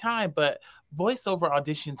crazy time, but voiceover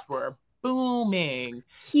auditions were booming.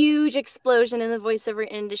 Huge explosion in the voiceover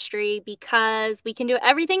industry because we can do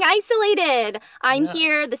everything isolated. I'm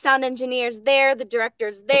here, the sound engineer's there, the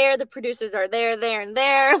director's there, the producers are there, and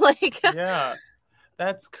there. Like, yeah.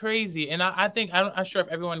 That's crazy. And I think, I'm not sure if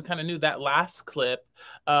everyone kind of knew that last clip.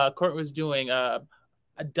 Court was doing a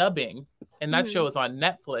dubbing, and that show is on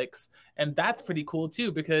Netflix. And that's pretty cool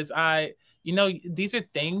too, because these are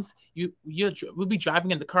things we'll be driving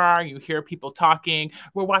in the car, you hear people talking.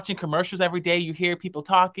 We're watching commercials every day, you hear people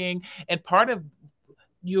talking. And part of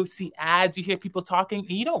you see ads, you hear people talking,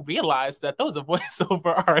 and you don't realize that those are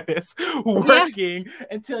voiceover artists working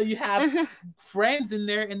until you have friends in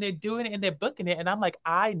there and they're doing it and they're booking it. And I'm like,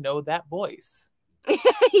 I know that voice.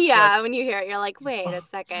 Yeah, when you hear it, you're like, wait a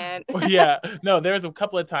second. Yeah, no, there was a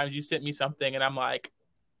couple of times you sent me something and I'm like,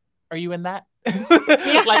 are you in that?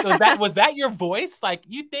 Like, was that your voice? Like,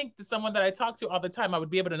 you think that someone that I talk to all the time, I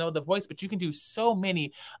would be able to know the voice, but you can do so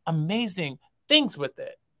many amazing things with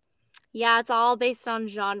it. Yeah, it's all based on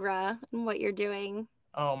genre and what you're doing.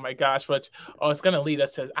 Oh my gosh, it's going to lead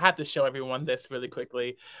us to, I have to show everyone this really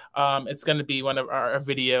quickly. It's going to be one of our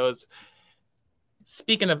videos.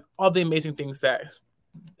 Speaking of all the amazing things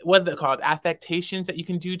what are they called? Affectations that you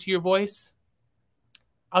can do to your voice.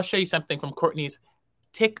 I'll show you something from Courtney's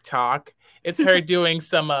TikTok. It's her doing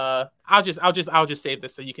some, I'll just save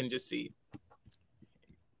this so you can just see.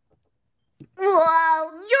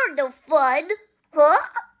 Well, you're no fun. Huh?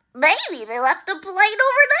 Maybe they left the plate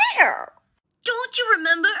over there. Don't you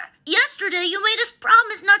remember? Yesterday you made us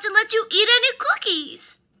promise not to let you eat any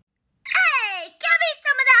cookies. Hey, give me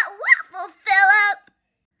some of that waffle, Philip.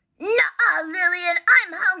 Nuh-uh, Lillian,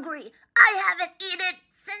 I'm hungry. I haven't eaten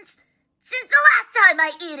since the last time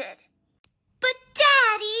I eaten. But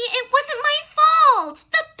Daddy, it wasn't my fault.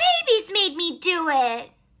 The babies made me do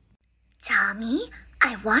it. Tommy,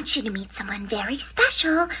 I want you to meet someone very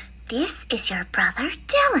special. This is your brother,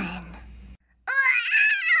 Dylan.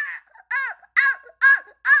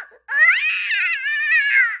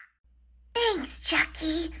 Thanks,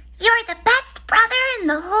 Chucky. You're the best brother in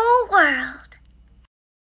the whole world.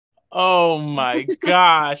 Oh my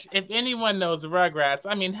gosh. If anyone knows Rugrats,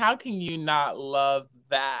 I mean, how can you not love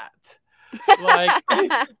that? Like,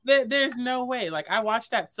 there's no way. Like, I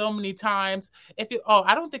watched that so many times.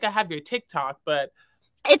 I don't think I have your TikTok, but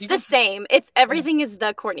it's the same. It's everything is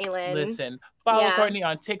the Courtney Lynn. Listen, follow Courtney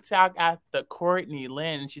on TikTok at the Courtney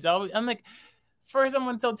Lynn. I'm like, for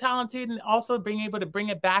someone so talented and also being able to bring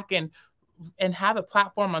it back and have a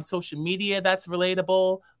platform on social media that's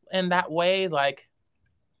relatable in that way, like,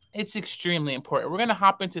 it's extremely important. We're gonna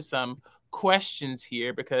hop into some questions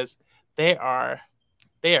here because they are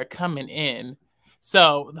coming in.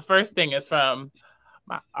 So the first thing is from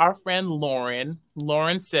our friend Lauren.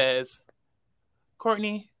 Lauren says,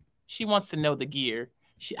 Courtney, she wants to know the gear.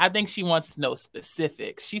 I think she wants to know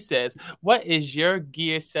specifics. She says, what is your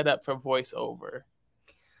gear setup for voiceover?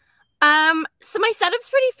 So my setup's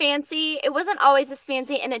pretty fancy. It wasn't always this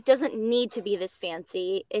fancy, and it doesn't need to be this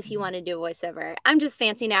fancy if you want to do voiceover. I'm just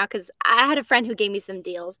fancy now because I had a friend who gave me some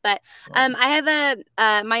deals. But I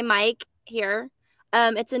have my mic here.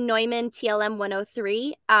 It's a Neumann TLM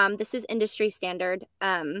 103. This is industry standard.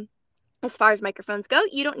 As far as microphones go,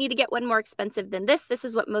 you don't need to get one more expensive than this. This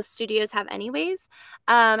is what most studios have anyways.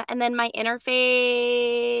 And then my interface,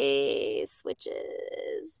 which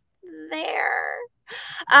is there.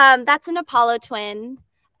 That's an Apollo Twin.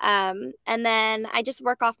 And then I just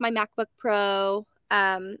work off my MacBook Pro.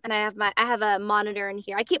 And I have a monitor in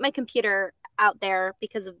here. I keep my computer out there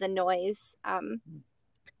because of the noise.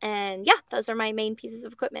 And yeah, those are my main pieces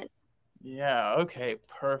of equipment. Yeah, okay,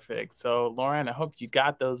 perfect. So Lauren, I hope you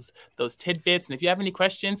got those tidbits. And if you have any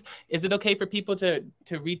questions, is it okay for people to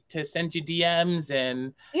send you DMs?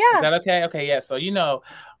 And is that okay? Okay, yeah. So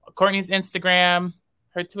Courtney's Instagram,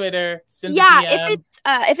 her Twitter, send the DM.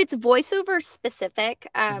 If it's voiceover specific,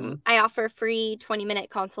 I offer free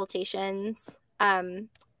 20-minute consultations.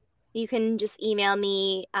 You can just email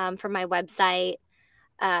me from my website.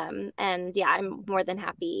 And yeah, I'm more than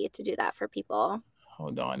happy to do that for people.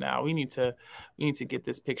 Hold on now. We need to get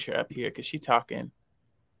this picture up here because she's talking.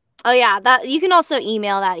 Oh yeah, that you can also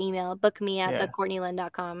email that email. Book me at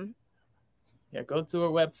thecourtneylyn.com. Yeah, go to her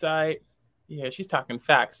website. Yeah, she's talking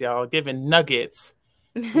facts, y'all. Giving nuggets.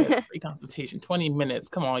 Yeah, free consultation, 20 minutes.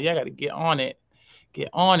 Come on, y'all got to get on it. Get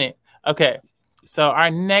on it. Okay. So our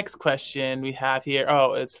next question we have here,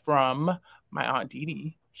 it's from my Aunt Dee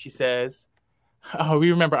Dee. She says, Oh,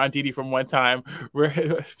 we remember Aunt Didi from one time.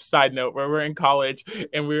 Side note, where we're in college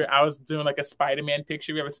and I was doing like a Spider-Man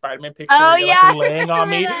picture. We have a Spider-Man picture Oh, where you're yeah, like laying on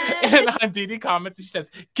me. And Aunt Didi comments and she says,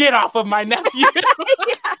 "Get off of my nephew."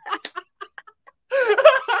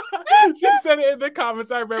 She said it in the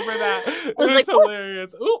comments. I remember that. It was like,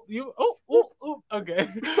 hilarious. Oop. Okay.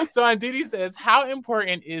 So Aunt Didi says, how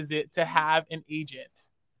important is it to have an agent?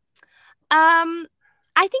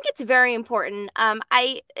 I think it's very important.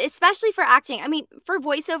 Especially for acting. I mean, for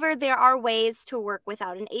voiceover, there are ways to work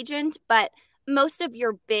without an agent, but most of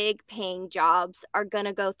your big paying jobs are going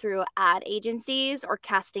to go through ad agencies or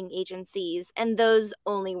casting agencies, and those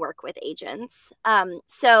only work with agents.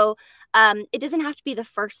 So it doesn't have to be the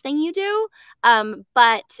first thing you do,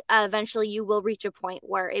 but eventually you will reach a point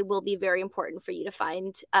where it will be very important for you to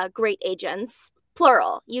find great agents.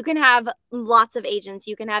 Plural. You can have lots of agents.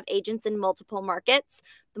 You can have agents in multiple markets.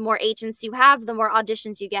 The more agents you have, the more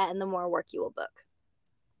auditions you get, and the more work you will book.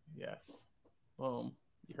 Yes. Boom.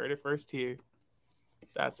 You heard it first here.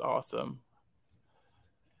 That's awesome.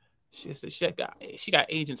 She said she got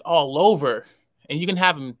agents all over, and you can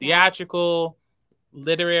have them theatrical,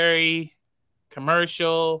 literary,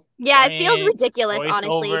 commercial. Yeah, it feels ridiculous,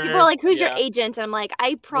 honestly. People are like, who's your agent? And I'm like,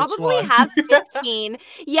 I probably have 15.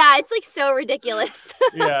 Yeah, it's like so ridiculous.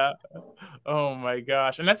 Yeah. Oh my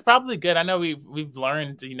gosh. And that's probably good. I know we've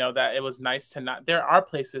learned, you know, that it was nice to not, there are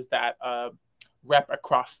places that rep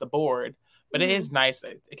across the board, but it is nice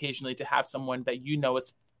occasionally to have someone that you know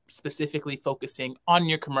is specifically focusing on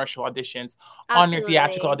your commercial auditions, on your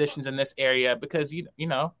theatrical auditions in this area, because you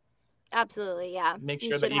know. Absolutely, yeah. Make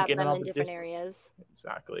sure that you get them all in the different areas.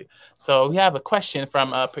 Exactly. So we have a question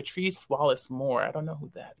from Patrice Wallace Moore. I don't know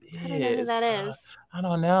who that is. I don't know who that is. I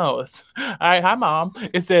don't know. All right, hi mom.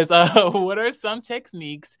 It says, what are some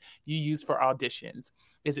techniques you use for auditions?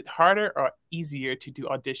 Is it harder or easier to do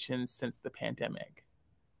auditions since the pandemic?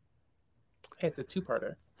 It's a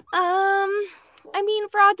two-parter. I mean,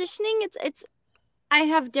 for auditioning, it's I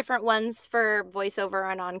have different ones for voiceover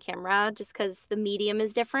and on camera just because the medium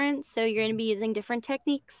is different. So you're going to be using different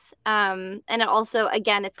techniques. And it also,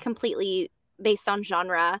 again, it's completely based on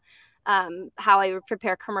genre. How I would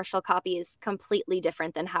prepare commercial copy is completely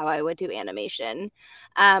different than how I would do animation.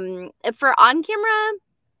 For on camera,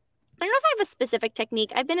 I don't know if I have a specific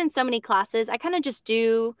technique. I've been in so many classes. I kind of just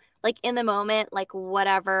do like in the moment, like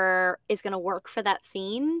whatever is going to work for that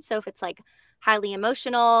scene. So if it's like highly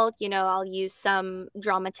emotional, you know, I'll use some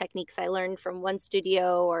drama techniques I learned from one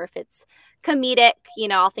studio, or if it's comedic, you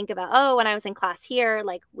know, I'll think about, oh, when I was in class here,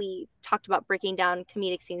 like we talked about breaking down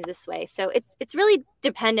comedic scenes this way. So it's really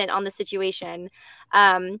dependent on the situation.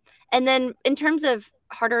 And then in terms of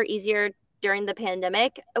harder or easier during the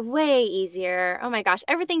pandemic, way easier. Oh my gosh,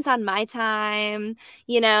 everything's on my time.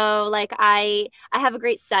 You know, like I have a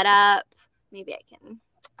great setup. Maybe I can,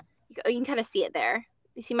 you can kind of see it there.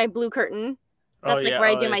 You see my blue curtain? That's where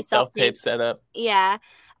I do my self-tape setup. Yeah.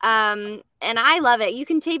 And I love it. You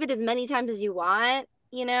can tape it as many times as you want,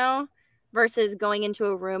 you know, versus going into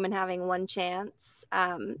a room and having one chance.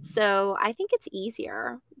 So I think it's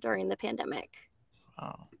easier during the pandemic.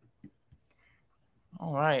 Oh.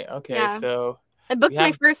 All right. Okay. Yeah. So I booked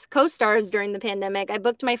my first co-stars during the pandemic. I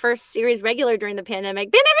booked my first series regular during the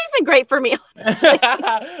pandemic. Pandemic's been great for me, honestly.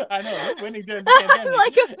 I know. We're winning during the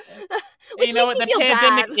pandemic. Which you know what? The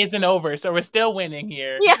pandemic bad. isn't over, so we're still winning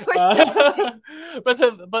here. Yeah, we're still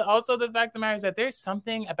winning. But also the fact of the matter is that there's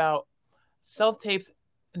something about self-tapes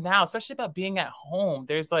now, especially about being at home.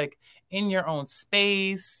 There's like in your own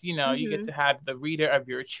space, you know, you get to have the reader of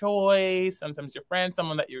your choice, sometimes your friend,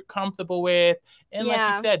 someone that you're comfortable with. And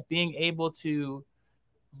like you said, being able to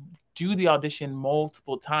do the audition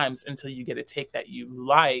multiple times until you get a take that you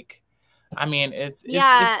like. I mean, it's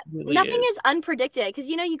really nothing is unpredicted, because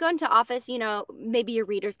you know, you go into office, you know, maybe your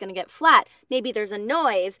reader's gonna get flat, maybe there's a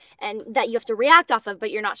noise and that you have to react off of, but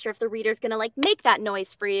you're not sure if the reader's gonna like make that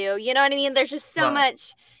noise for you. You know what I mean? There's just so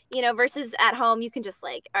much, you know, versus at home, you can just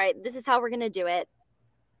like, all right, this is how we're gonna do it.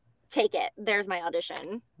 Take it. There's my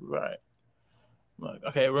audition. Right. Look,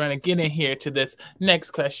 okay, we're gonna get in here to this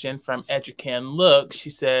next question from Edrican. Look, she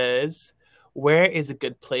says, where is a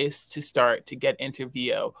good place to start to get into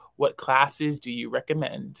VO? What classes do you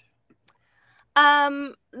recommend?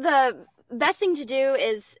 The best thing to do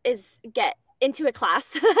is get into a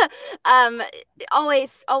class.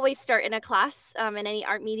 Always start in a class in any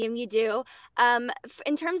art medium you do.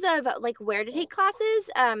 In terms of like where to take classes,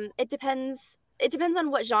 it depends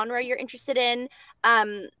on what genre you're interested in.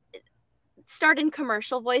 Start in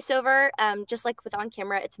commercial voiceover. Just like with on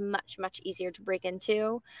camera, it's much easier to break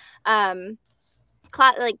into.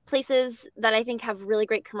 Like places that I think have really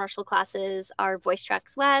great commercial classes are Voice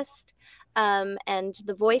Tracks West, and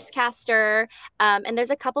the voice caster. And there's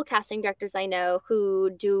a couple casting directors I know who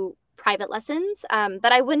do private lessons,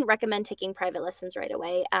 but I wouldn't recommend taking private lessons right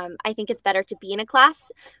away. I think it's better to be in a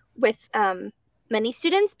class with many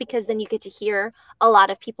students, because then you get to hear a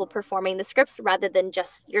lot of people performing the scripts rather than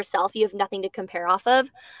just yourself. You have nothing to compare off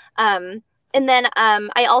of. And then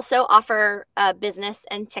I also offer business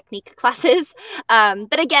and technique classes.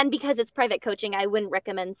 But again, because it's private coaching, I wouldn't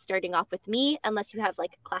recommend starting off with me unless you have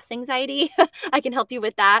like class anxiety. I can help you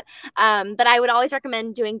with that. But I would always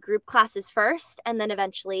recommend doing group classes first and then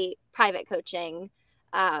eventually private coaching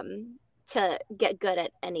to get good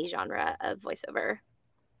at any genre of voiceover.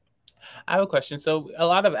 I have a question. So a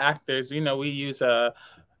lot of actors, we use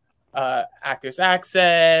Actors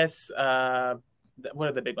Access, what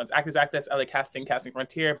are the big ones? Actors Access, LA Casting, Casting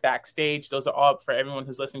Frontier, Backstage. Those are all, for everyone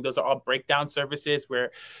who's listening, those are all breakdown services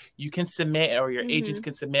where you can submit, or your agents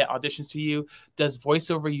can submit auditions to you. Does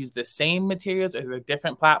voiceover use the same materials? Are there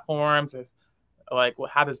different platforms? Or like,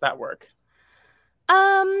 how does that work?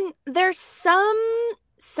 There's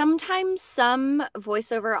sometimes some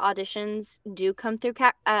voiceover auditions do come through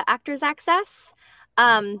Actors Access.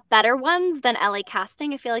 Better ones than LA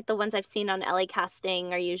Casting. I feel like the ones I've seen on LA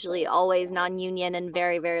Casting are usually always non-union and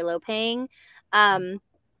very, very low paying.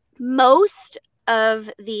 Most of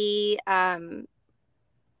the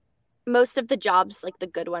jobs, like the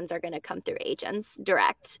good ones, are going to come through agents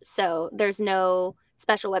direct. So there's no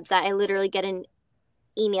special website. I literally get an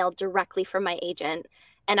email directly from my agent,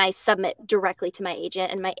 and I submit directly to my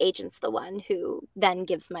agent, and my agent's the one who then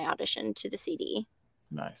gives my audition to the CD.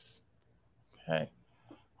 Nice. Okay.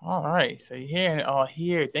 All right. So you're hearing it all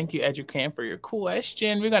here. Thank you, Educam, for your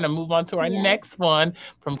question. We're going to move on to our next one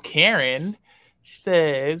from Karen. She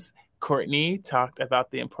says, Courtney talked about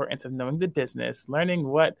the importance of knowing the business,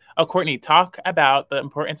 Courtney, talk about the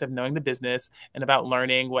importance of knowing the business and about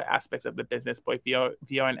learning what aspects of the business, both VO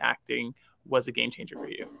and acting, was a game changer for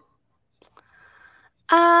you.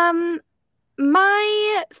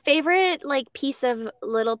 My favorite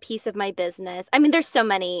little piece of my business, I mean, there's so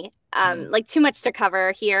many, too much to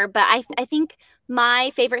cover here, but I think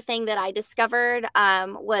my favorite thing that I discovered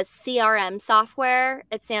was CRM software.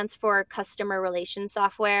 It stands for Customer Relations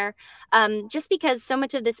Software. Just because so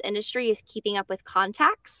much of this industry is keeping up with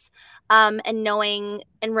contacts and knowing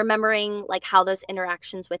and remembering like how those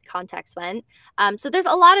interactions with contacts went. So there's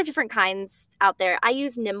a lot of different kinds out there. I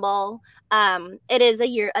use Nimble. It is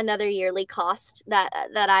another yearly cost that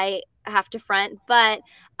I have to front, but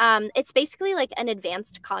it's basically like an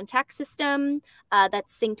advanced contact system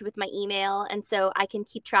that's synced with my email, and so I can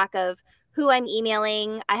keep track of who I'm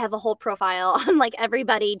emailing. I have a whole profile on like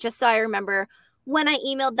everybody, just so I remember when I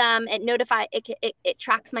emailed them. It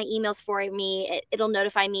tracks my emails for me. It'll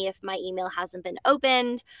notify me if my email hasn't been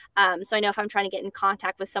opened, so I know if I'm trying to get in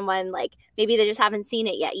contact with someone, like maybe they just haven't seen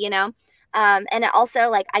it yet, and it also,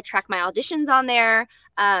 like, I track my auditions on there.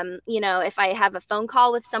 If I have a phone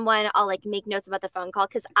call with someone, I'll like make notes about the phone call,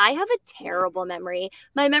 because I have a terrible memory.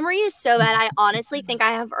 My memory is so bad. I honestly think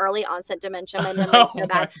I have early onset dementia. My memory is so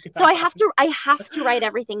bad. So I have to write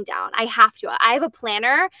everything down. I have a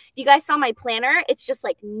planner. If you guys saw my planner, it's just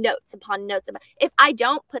like notes upon notes. If I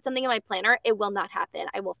don't put something in my planner, it will not happen.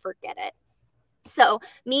 I will forget it. So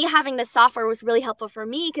me having this software was really helpful for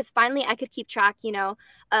me, because finally I could keep track,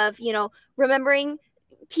 of, remembering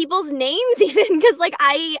people's names, even, because like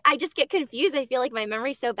I just get confused. I feel like my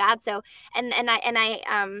memory's so bad. So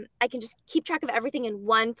I can just keep track of everything in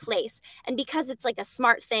one place. And because it's like a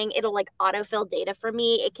smart thing, it'll like autofill data for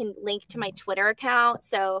me. It can link to my Twitter account.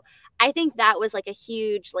 So I think that was like a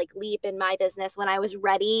huge like leap in my business. When I was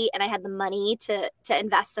ready and I had the money to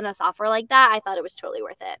invest in a software like that, I thought it was totally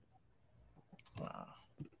worth it. Wow.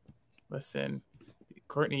 Listen,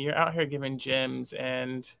 Courtney, you're out here giving gems,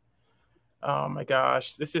 and oh my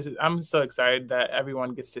gosh, I'm so excited that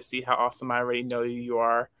everyone gets to see how awesome I already know you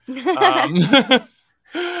are. All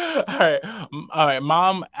right.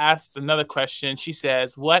 Mom asked another question. She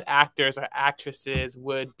says, what actors or actresses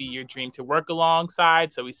would be your dream to work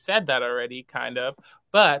alongside? So we said that already, kind of,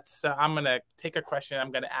 but so I'm going to take a question.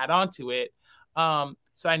 I'm going to add on to it.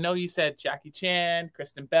 So I know you said Jackie Chan,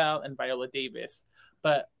 Kristen Bell, and Viola Davis,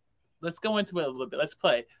 but let's go into it a little bit. Let's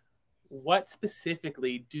play. What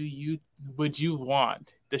specifically would you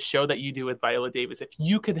want the show that you do with Viola Davis? If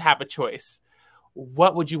you could have a choice,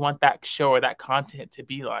 what would you want that show or that content to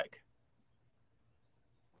be like?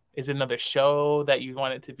 Is it another show that you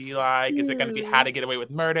want it to be like? Is it going to be How to Get Away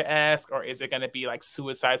with Murder-esque, or is it going to be like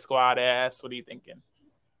Suicide Squad-esque? What are you thinking?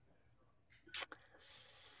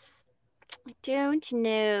 I don't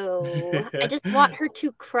know. I just want her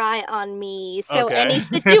to cry on me. So Okay. any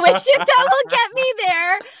situation that will get me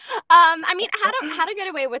there. I mean, how to get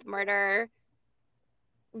away with murder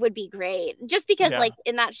would be great. Just because like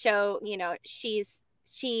in that show, you know, she's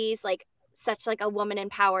like such like a woman in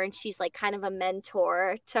power, and she's like kind of a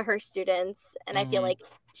mentor to her students, and I feel like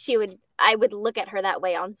I would look at her that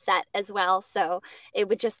way on set as well. So it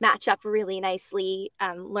would just match up really nicely,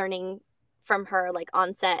 learning from her like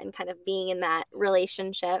on set and kind of being in that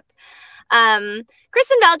relationship.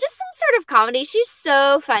 Kristen Bell, just some sort of comedy. She's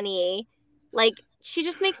so funny. Like, she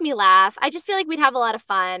just makes me laugh. I just feel like we'd have a lot of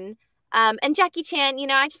fun. And Jackie Chan, you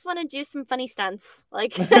know, I just want to do some funny stunts.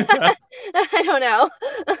 Like, I don't know.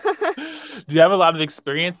 Do you have a lot of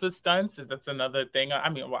experience with stunts? That's another thing. I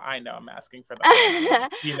mean, well, I know I'm asking for that.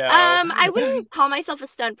 You know, I wouldn't call myself a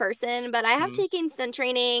stunt person, but I have taken stunt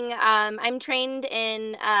training. I'm trained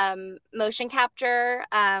in motion capture,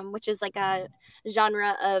 which is like a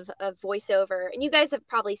genre of voiceover, and you guys have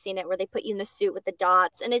probably seen it, where they put you in the suit with the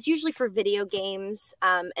dots, and it's usually for video games,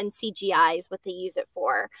 and CGI is what they use it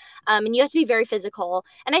for. And you have to be very physical.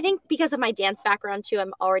 And I think because of my dance background too,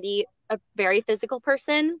 I'm already a very physical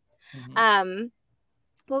person.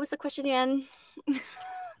 What was the question again?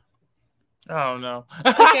 Oh no.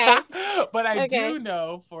 Okay. But I do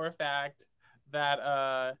know for a fact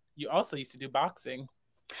that you also used to do boxing.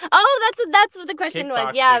 Oh, that's what the question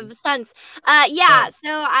was. Yeah, stunts. So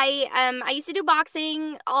I used to do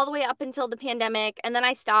boxing all the way up until the pandemic, and then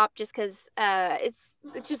I stopped just because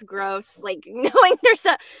it's just gross. Like knowing there's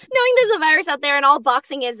a virus out there, and all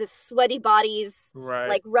boxing is sweaty bodies,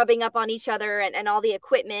 like rubbing up on each other, and all the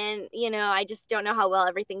equipment. You know, I just don't know how well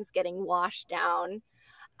everything's getting washed down.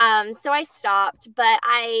 So I stopped, but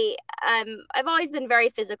I've always been very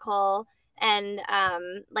physical. And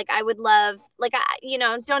like I would love, like, you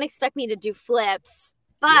know, don't expect me to do flips,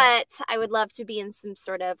 but I would love to be in some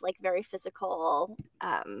sort of like very physical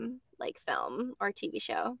like film or TV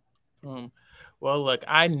show. Well, look,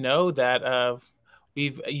 I know that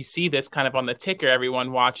you see this kind of on the ticker,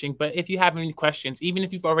 everyone watching, but if you have any questions, even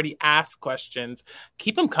if you've already asked questions,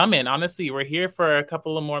 keep them coming. Honestly, we're here for a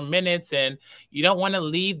couple of more minutes, and you don't want to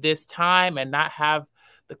leave this time and not have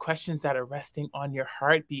the questions that are resting on your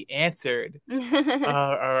heart be answered. All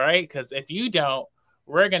right, because if you don't,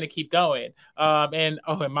 we're gonna keep going. And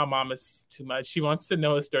my mom is too much. She wants to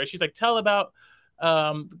know a story. She's like, tell about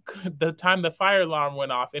the time the fire alarm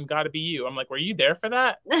went off in Gotta Be You. I'm like, were you there for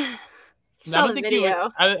that? Saw the video.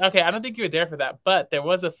 I don't think you were there for that, but there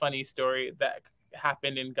was a funny story that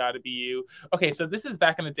happened in Gotta Be You. Okay, so this is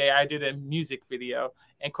back in the day. I did a music video,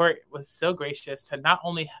 and Court was so gracious to not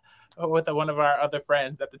only with one of our other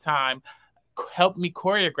friends at the time helped me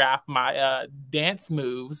choreograph my dance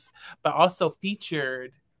moves, but also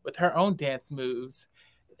featured with her own dance moves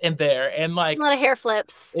in there, and like a lot of hair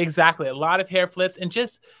flips. Exactly, a lot of hair flips, and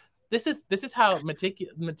just this is how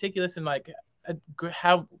meticulous and like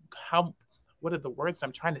how what are the words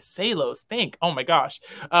I'm trying to say, Lowe's? Think. Oh my gosh.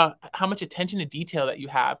 How much attention to detail that you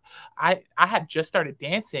have. I had just started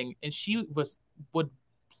dancing, and she would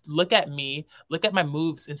look at me, look at my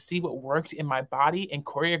moves, and see what worked in my body and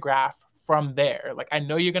choreograph from there. Like, I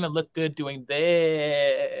know you're going to look good doing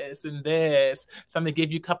this and this, so I'm going to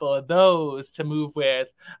give you a couple of those to move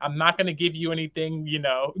with. I'm not going to give you anything, you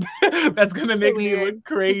know, that's going to make me look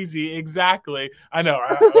crazy. Exactly. I know.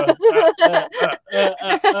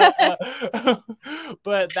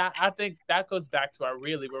 But that, I think that goes back to where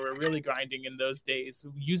we're really grinding in those days,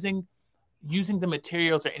 using the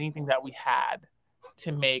materials or anything that we had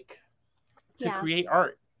to create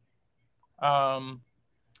art.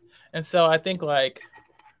 And so I think, like,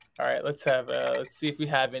 all right, let's see if we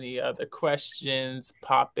have any other questions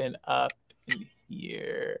popping up in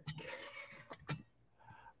here.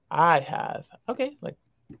 Like,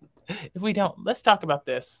 if we don't, let's talk about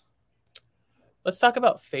this. Let's talk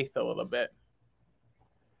about faith a little bit.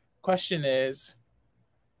 Question is,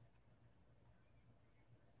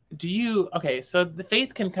 so the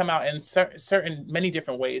faith can come out in many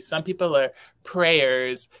different ways. Some people are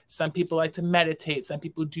prayers. Some people like to meditate. Some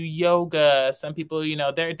people do yoga. Some people, you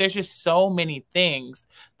know, there's just so many things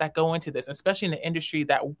that go into this, especially in the industry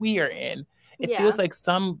that we are in. It feels like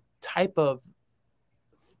some type of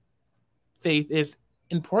faith is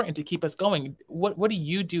important to keep us going. What do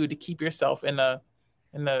you do to keep yourself in a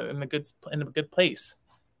good place?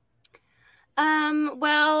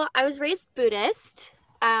 Well, I was raised Buddhist.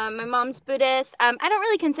 My mom's Buddhist. I don't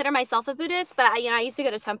really consider myself a Buddhist, but I used to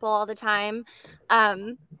go to temple all the time.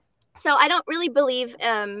 So I don't really believe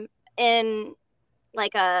in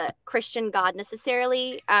like a Christian God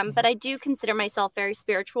necessarily, but I do consider myself very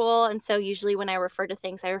spiritual, and so usually when I refer to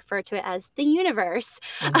things, I refer to it as the universe,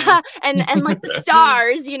 and like the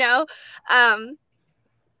stars, you know. And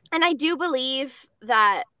I do believe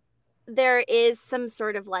that there is some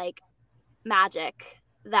sort of like magic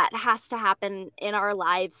that has to happen in our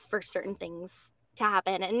lives for certain things to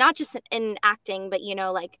happen, and not just in acting, but you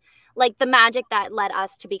know, like the magic that led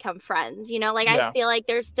us to become friends, you know, like I feel like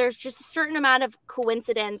there's just a certain amount of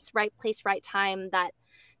coincidence, right place, right time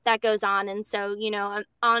that goes on. And so, you know,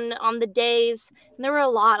 on the days, and there were a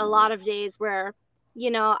lot of days where,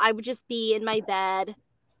 you know, I would just be in my bed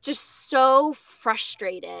just so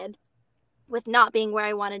frustrated with not being where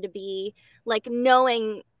I wanted to be, like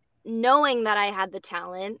knowing that I had the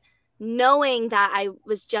talent, knowing that I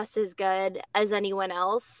was just as good as anyone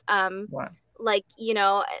else. Like, you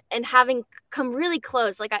know, and having come really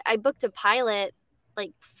close. Like I booked a pilot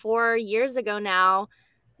like 4 years ago now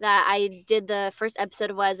that I did the first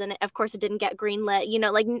episode and of course it didn't get greenlit, you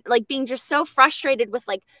know, like being just so frustrated with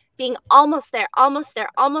like being almost there,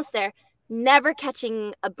 never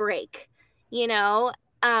catching a break, you know.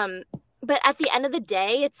 But at the end of the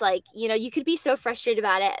day, it's like, you know, you could be so frustrated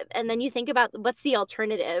about it, and then you think about what's the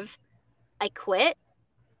alternative. I quit.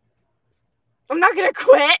 I'm not gonna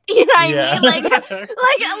quit. You know what I mean? Like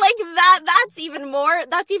that's even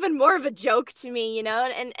more of a joke to me, you know?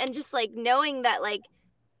 And just like knowing that like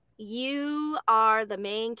you are the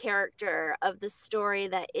main character of the story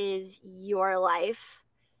that is your life,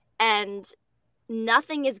 and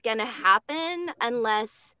nothing is gonna happen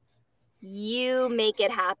unless you make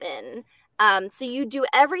it happen. So you do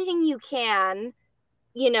everything you can,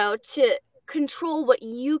 you know, to control what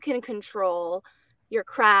you can control, your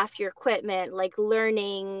craft, your equipment, like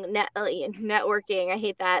learning, networking. I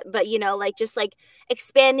hate that. But, you know, like just like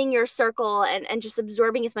expanding your circle and just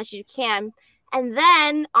absorbing as much as you can. And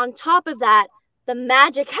then on top of that, the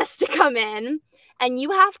magic has to come in, and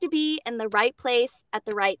you have to be in the right place at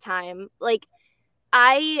the right time. Like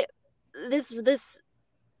this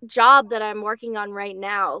job that I'm working on right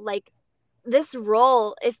now, like this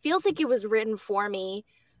role, it feels like it was written for me.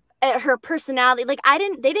 Her personality, like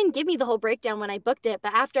they didn't give me the whole breakdown when I booked it,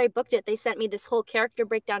 but after I booked it, they sent me this whole character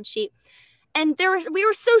breakdown sheet, and we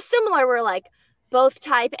were so similar. We're like both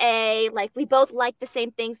type A, like we both like the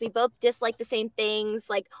same things, we both dislike the same things,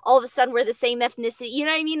 like all of a sudden we're the same ethnicity, you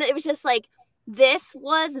know what I mean? It was just like, this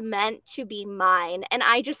was meant to be mine, and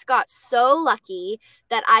I just got so lucky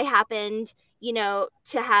that I happened, you know,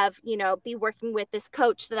 to have, you know, be working with this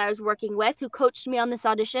coach that I was working with, who coached me on this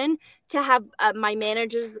audition, to have my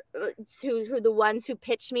managers who the ones who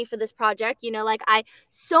pitched me for this project, you know, like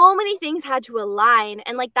so many things had to align,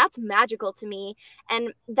 and like that's magical to me.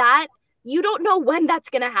 And that you don't know when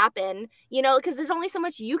that's gonna happen, you know, because there's only so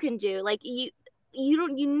much you can do. Like you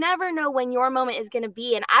never know when your moment is gonna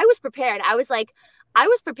be. And I was prepared. I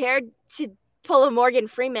was prepared to pull a Morgan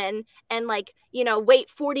Freeman and like, you know,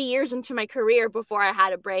 wait 40 years into my career before I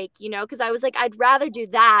had a break, you know, because I was like, I'd rather do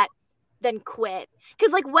that than quit.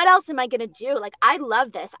 Because like, what else am I gonna do? Like, I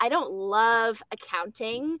love this. I don't love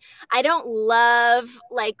accounting. I don't love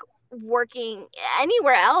like working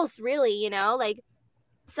anywhere else really, you know, like.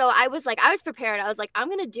 So I was prepared. I was like, I'm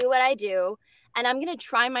gonna do what I do, and I'm gonna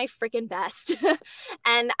try my freaking best.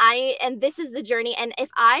 and this is the journey. And if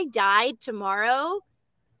I died tomorrow,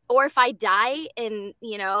 or if I die in,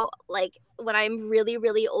 you know, like when I'm really,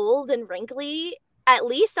 really old and wrinkly, at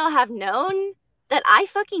least I'll have known that I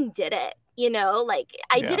fucking did it. You know, like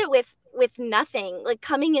I did it with nothing, like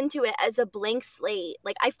coming into it as a blank slate.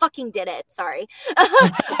 Like I fucking did it. Sorry. But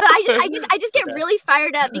I just get really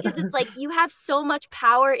fired up, because it's like you have so much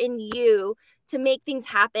power in you to make things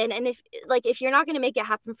happen. And if you're not going to make it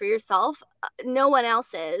happen for yourself, no one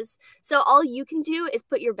else is. So all you can do is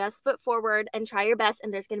put your best foot forward and try your best.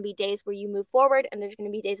 And there's going to be days where you move forward, and there's going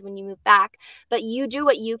to be days when you move back, but you do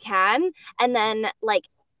what you can. And then like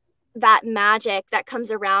that magic that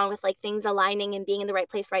comes around with like things aligning and being in the right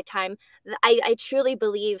place, right time. I truly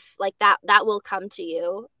believe like that will come to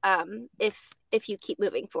you if you keep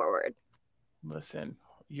moving forward. Listen,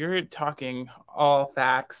 you're talking all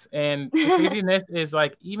facts, and the craziness is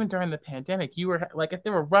like, even during the pandemic, you were like, if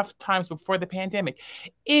there were rough times before the pandemic,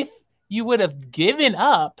 if you would have given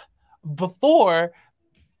up before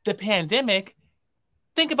the pandemic,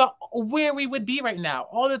 think about where we would be right now,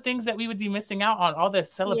 all the things that we would be missing out on, all the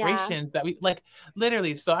celebrations that we like,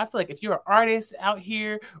 literally. So I feel like if you're an artist out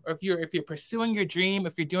here, or if you're pursuing your dream,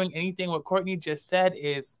 if you're doing anything, what Courtney just said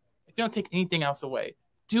is, if you don't take anything else away,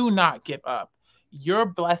 do not give up. Your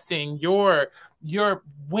blessing, your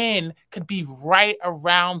win could be right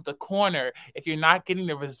around the corner. If you're not getting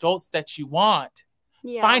the results that you want,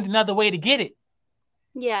 Yeah. Find another way to get it.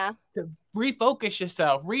 Yeah. To refocus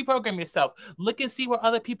yourself, reprogram yourself, look and see what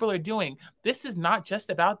other people are doing. This is not just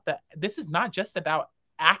about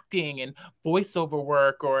acting and voiceover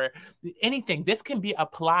work or anything. This can be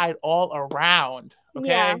applied all around. Okay.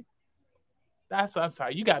 Yeah. I'm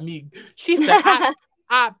sorry. You got me. She said,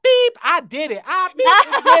 I did it. I did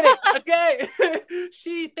it. Okay.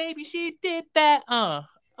 She did that.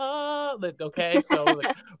 Look, okay. So look,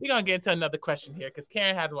 we're going to get into another question here because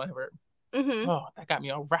Karen had one of her. Oh, that got me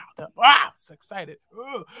all riled up. Wow, I'm so excited.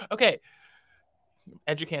 Ooh. Okay.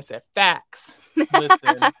 Educan said, facts.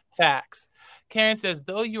 Listen, facts. Karen says,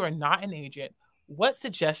 though you are not an agent, what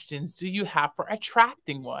suggestions do you have for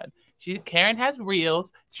attracting one? Karen has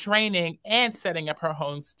reels, training, and setting up her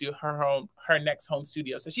next home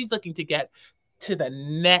studio. So she's looking to get to the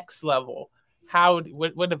next level.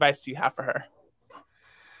 What advice do you have for her?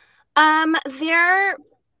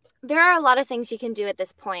 There are a lot of things you can do at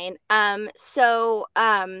this point. I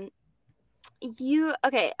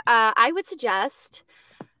would suggest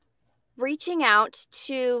reaching out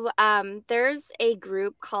to, there's a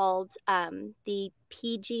group called the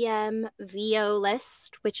PGM VO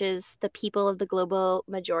list, which is the People of the Global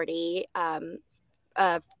Majority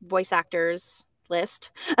voice actors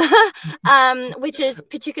list, which is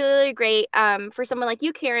particularly great for someone like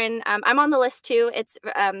you, Karen. I'm on the list too. It's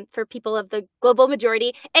for people of the global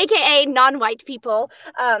majority, aka non-white people.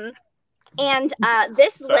 And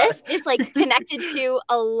this list is like connected to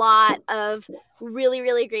a lot of really,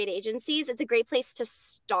 really great agencies. It's a great place to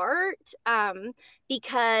start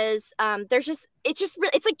because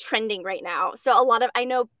it's like trending right now. So I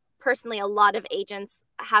know personally a lot of agents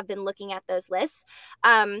have been looking at those lists.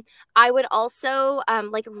 I would also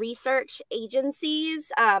like research agencies,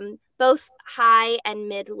 both high and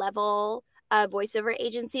mid-level voiceover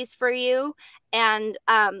agencies for you, and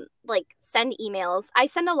like send emails. I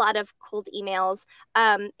send a lot of cold emails,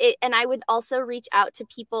 and I would also reach out to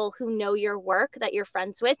people who know your work that you're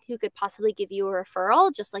friends with, who could possibly give you a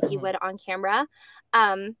referral, just like you would on camera.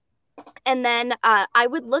 And then I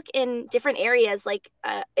would look in different areas. Like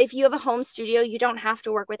if you have a home studio, you don't have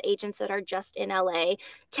to work with agents that are just in LA.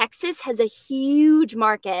 Texas has a huge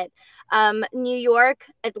market. New York,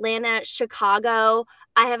 Atlanta, Chicago.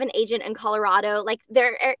 I have an agent in Colorado. Like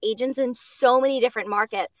there are agents in so many different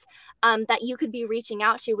markets that you could be reaching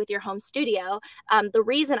out to with your home studio. The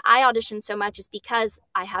reason I audition so much is because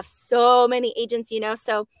I have so many agents,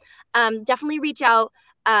 so definitely reach out.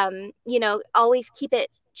 Always keep it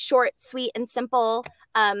short, sweet, and simple.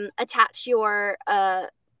 Attach your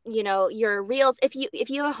your reels. If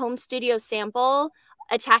you have a home studio sample,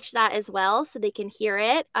 attach that as well so they can hear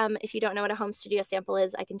it. If you don't know what a home studio sample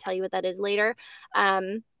is, I can tell you what that is later.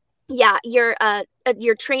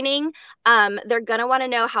 Your training, they're gonna want to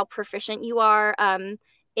know how proficient you are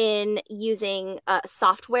in using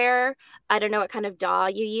software. I don't know what kind of DAW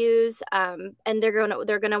you use, and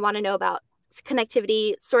they're gonna want to know about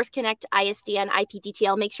connectivity, Source Connect, ISDN,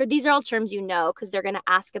 IPDTL. Make sure these are all terms because they're going to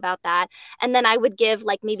ask about that. And then I would give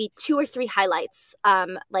like maybe 2 or 3 highlights.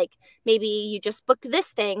 Like maybe you just booked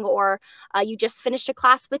this thing, or you just finished a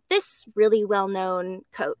class with this really well-known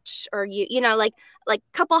coach, or like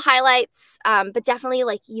couple highlights. But definitely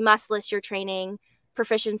like you must list your training,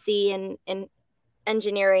 proficiency in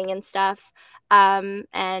engineering and stuff.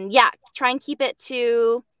 And yeah, try and keep it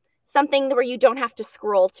to something where you don't have to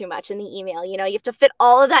scroll too much in the email. You have to fit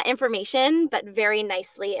all of that information, but very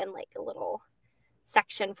nicely in like a little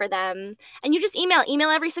section for them. And you just email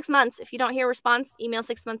every 6 months. If you don't hear a response, email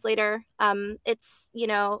 6 months later. It's,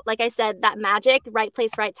 like I said, that magic, right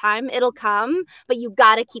place, right time, it'll come, but you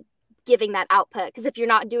got to keep giving that output. Because if you're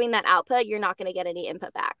not doing that output, you're not going to get any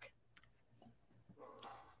input back.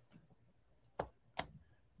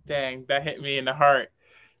 Dang, that hit me in the heart.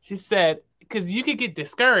 She said, because you could get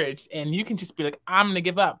discouraged and you can just be like, I'm going to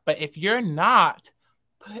give up. But if you're not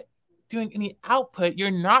doing any output,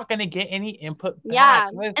 you're not going to get any input back. Yeah.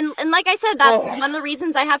 And like I said, that's one of the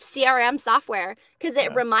reasons I have CRM software, because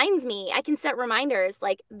it reminds me. I can set reminders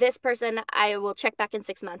like this person, I will check back in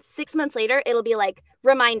 6 months. 6 months later, it'll be like,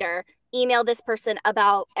 reminder, email this person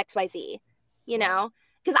about XYZ,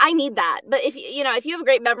 because I need that. But if you have a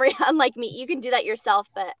great memory, unlike me, you can do that yourself.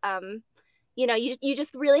 But you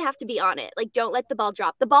just really have to be on it. Like, don't let the ball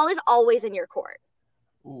drop. The ball is always in your court.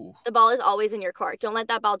 Ooh. The ball is always in your court. Don't let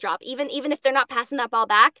that ball drop. Even if they're not passing that ball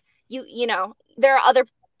back, there are other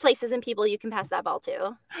places and people you can pass that ball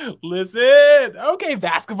to. Listen, okay,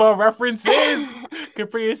 basketball references.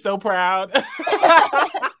 Capri is so proud.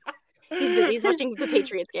 He's busy. He's watching the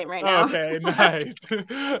Patriots game right now. Okay, nice.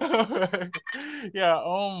 Yeah,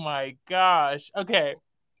 oh my gosh. Okay.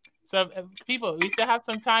 So people, we still have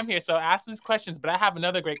some time here. So ask these questions, but I have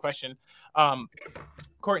another great question.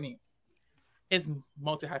 Courtney is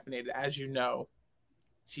multi-hyphenated, as you know.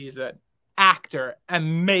 She's an actor,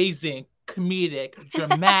 amazing, comedic,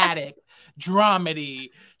 dramatic,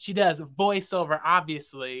 dramedy. She does voiceover,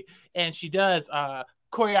 obviously, and she does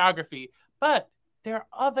choreography. But there are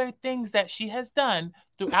other things that she has done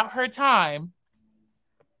throughout her time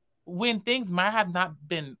when things might have not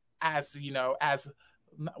been as, as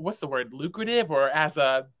what's the word, lucrative, or as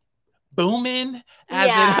a booming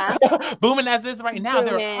as it booming as it is right now.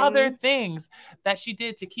 There are other things that she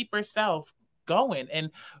did to keep herself going,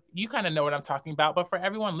 and you kind of know what I'm talking about. But for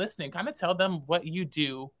everyone listening, kind of tell them what you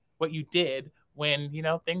did when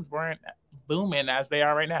things weren't booming as they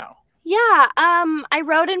are right now. Yeah, I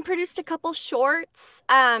wrote and produced a couple shorts.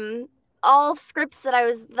 All scripts that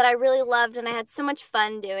I really loved and I had so much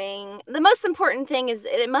fun doing. The most important thing is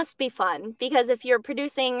it must be fun, because if you're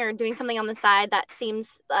producing or doing something on the side that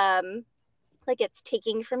seems like it's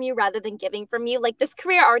taking from you rather than giving from you, like this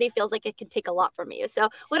career already feels like it can take a lot from you. So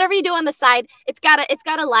whatever you do on the side, it's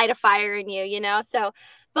gotta light a fire in you, So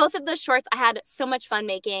both of those shorts I had so much fun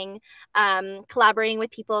making, collaborating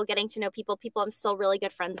with people, getting to know people I'm still really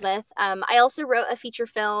good friends with. I also wrote a feature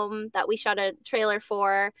film that we shot a trailer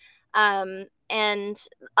for. And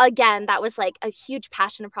again, that was like a huge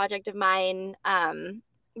passion project of mine,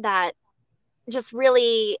 that just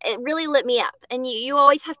really lit me up. And you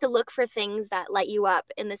always have to look for things that light you up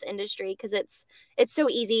in this industry, because it's so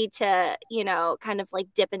easy to, kind of like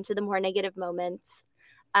dip into the more negative moments.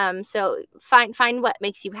 So find what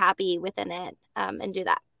makes you happy within it, and do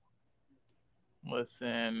that.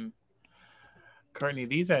 Listen, Courtney,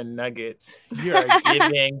 these are nuggets. You are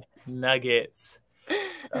giving nuggets.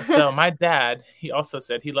 So my dad, he also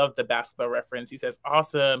said he loved the basketball reference. He says,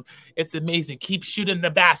 "Awesome. It's amazing. Keep shooting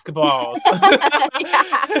the basketballs."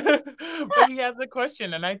 But he has a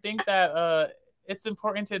question. And I think that it's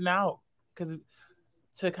important to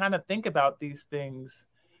kind of think about these things.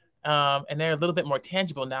 And they're a little bit more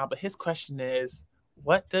tangible now. But his question is,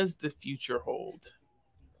 what does the future hold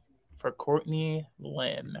for Courtney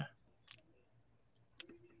Lynn?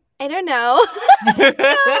 I don't know.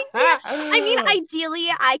 I mean, ideally,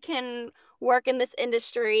 I can work in this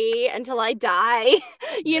industry until I die.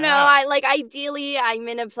 Ideally, I'm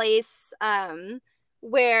in a place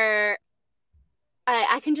where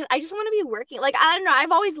I just want to be working. Like, I don't know.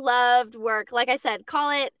 I've always loved work. Like I said,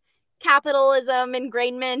 call it capitalism,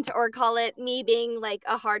 ingrainment, or call it me being like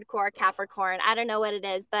a hardcore Capricorn. I don't know what it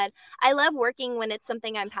is, but I love working when it's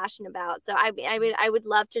something I'm passionate about. So I would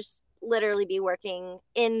love to just literally be working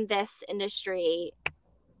in this industry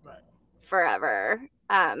forever,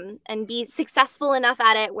 and be successful enough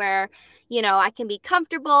at it where I can be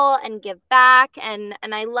comfortable and give back, and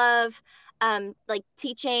I love like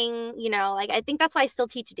teaching. I think that's why I still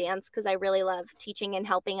teach dance, because I really love teaching and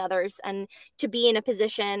helping others, and to be in a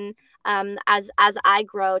position as I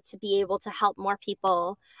grow to be able to help more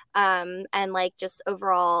people, and like just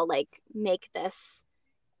overall like make this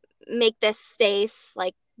space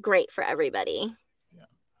like great for everybody. Yeah.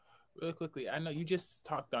 Really quickly, I know you just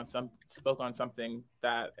spoke on something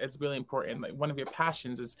that is really important. Like, one of your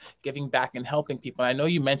passions is giving back and helping people. And I know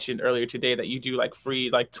you mentioned earlier today that you do like free,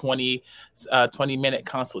 like 20-minute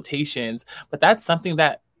consultations, but that's something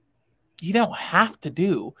that you don't have to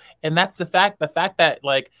do. And that's the fact that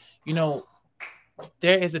like,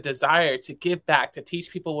 there is a desire to give back, to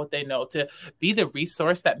teach people what they know, to be the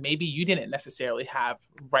resource that maybe you didn't necessarily have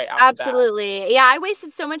right out Absolutely. the bat. Yeah, I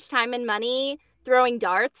wasted so much time and money throwing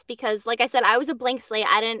darts because, like I said, I was a blank slate.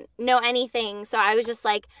 I didn't know anything. So I was just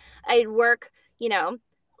like, I'd work,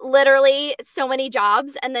 literally so many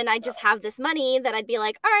jobs, and then I just have this money that I'd be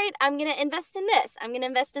like, all right, I'm gonna invest in this, I'm gonna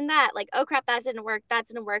invest in that. Like, oh crap, that didn't work,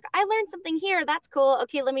 I learned something here, that's cool,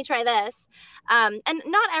 okay, let me try this. And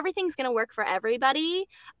not everything's gonna work for everybody,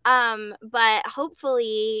 but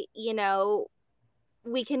hopefully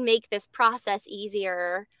we can make this process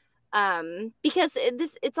easier, because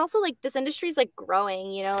it's also like this industry is like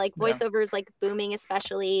growing, like voiceover is like booming,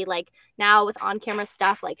 especially like now with on-camera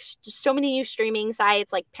stuff, like just so many new streaming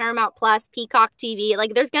sites like Paramount Plus, Peacock TV,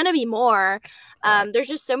 like there's gonna be more. There's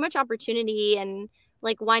just so much opportunity, and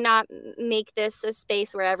like, why not make this a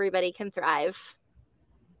space where everybody can thrive?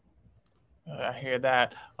 I hear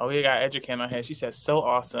that. Oh, we got Educate on here. She says, so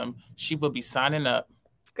awesome. She will be signing up.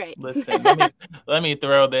 Great. Listen, let me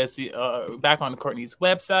throw this back on Courtney's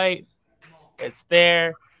website. It's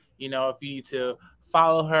there. If you need to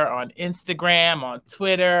follow her on Instagram, on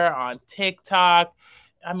Twitter, on TikTok.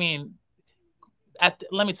 I mean,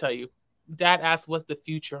 let me tell you, Dad asked what the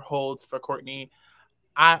future holds for Courtney.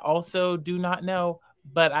 I also do not know,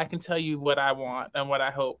 but I can tell you what I want and what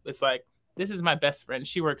I hope. It's like, this is my best friend.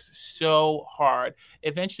 She works so hard.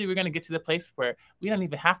 Eventually, we're going to get to the place where we don't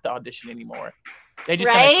even have to audition anymore. They're just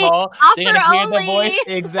going to call. They're going to hear the voice.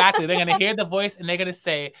 Exactly. They're going to hear the voice and they're going to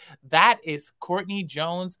say, that is Courtney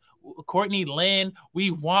Jones, Courtney Lynn.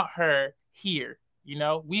 We want her here. You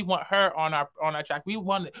know, we want her on our track.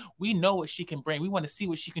 We know what she can bring. We want to see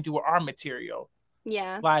what she can do with our material.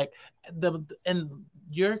 Yeah. Like and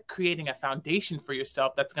you're creating a foundation for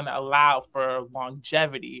yourself that's going to allow for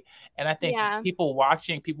longevity. And I think people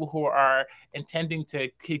watching, people who are intending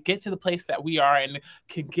to get to the place that we are and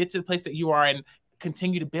can get to the place that you are and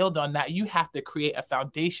continue to build on that, you have to create a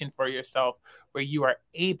foundation for yourself where you are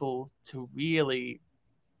able to really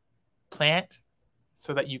plant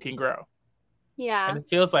so that you can grow. Yeah. And it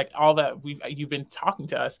feels like all that you've been talking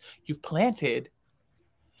to us, you've planted,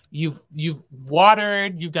 you've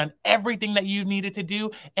watered, you've done everything that you needed to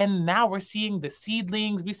do, and now we're seeing the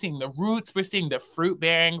seedlings, we're seeing the roots, we're seeing the fruit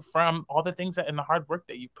bearing from all the things and the hard work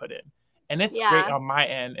that you put in. And it's great on my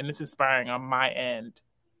end, and it's inspiring on my end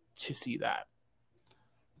to see that.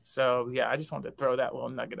 So yeah, I just wanted to throw that little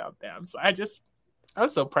nugget out there. I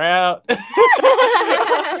was so proud. I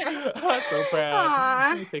was so proud.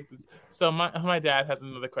 Let me take this. So my dad has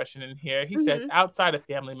another question in here. He says, outside of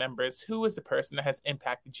family members, who is the person that has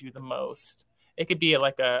impacted you the most? It could be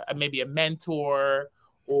like maybe a mentor,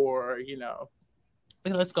 or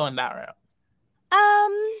let's go in that route.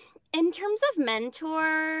 In terms of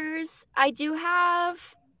mentors, I do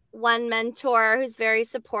have one mentor who's very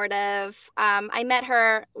supportive. I met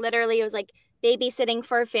her literally, it was like babysitting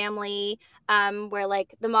for a family, where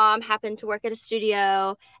like the mom happened to work at a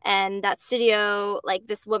studio, and that studio, like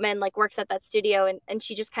this woman like works at that studio, and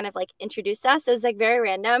she just kind of like introduced us. So it was like very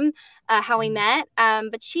random how we met.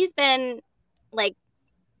 But she's been like,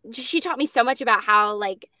 she taught me so much about how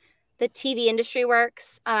like the TV industry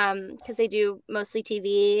works, because they do mostly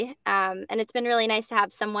TV. And it's been really nice to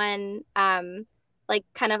have someone like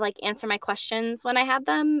kind of like answer my questions when I had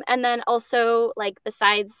them. And then also like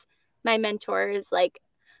besides my mentors, like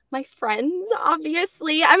my friends,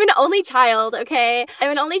 obviously. I'm an only child, okay? I'm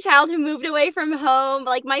an only child who moved away from home.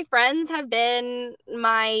 Like my friends have been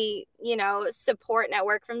my, support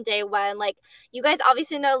network from day one. Like you guys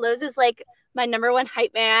obviously know Lowe's is like my number one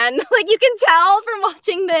hype man. Like you can tell from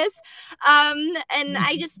watching this. And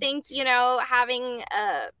I just think, having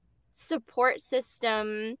a support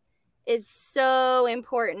system is so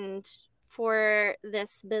important for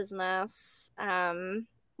this business.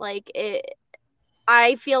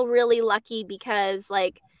 I feel really lucky because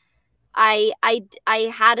like I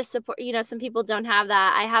had a support, some people don't have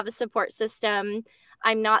that. I have a support system.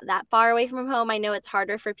 I'm not that far away from home. I know it's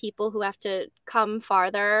harder for people who have to come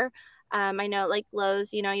farther. I know like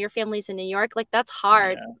Lowe's, your family's in New York, like that's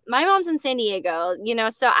hard. Yeah. My mom's in San Diego,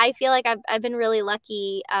 so I feel like I've been really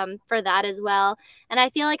lucky for that as well. And I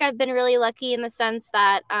feel like I've been really lucky in the sense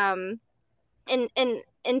that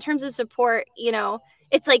in terms of support,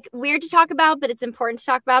 it's like weird to talk about, but it's important to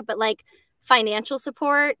talk about. But like financial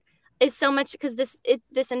support is so much, because this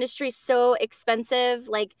industry is so expensive.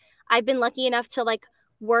 Like I've been lucky enough to like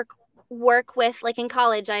work with, like in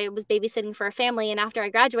college, I was babysitting for a family, and after I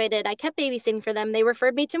graduated, I kept babysitting for them. They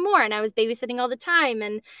referred me to more, and I was babysitting all the time.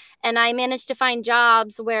 And I managed to find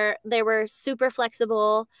jobs where they were super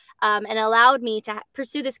flexible, and allowed me to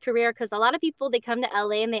pursue this career. Because a lot of people, they come to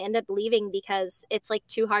LA and they end up leaving because it's like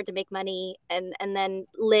too hard to make money and then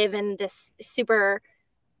live in this super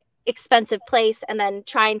expensive place and then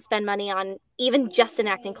try and spend money on even just an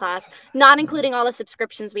acting class, not including all the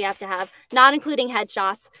subscriptions we have to have, not including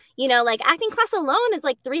headshots. Like acting class alone is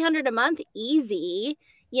like $300 a month easy.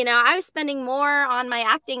 I was spending more on my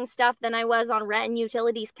acting stuff than I was on rent and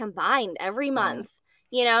utilities combined every month.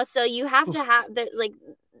 So you have to have like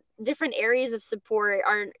different areas of support,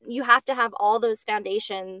 you have to have all those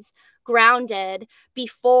foundations grounded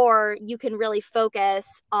before you can really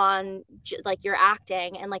focus on like your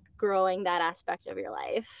acting and like growing that aspect of your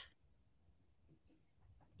life.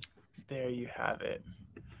 There you have it.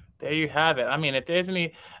 I mean, if there's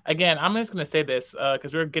any, again, I'm just going to say this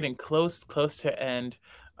because we're getting close to end.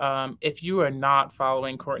 If you are not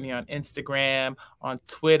following Courtney on Instagram, on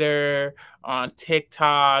Twitter, on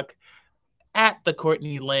TikTok, at the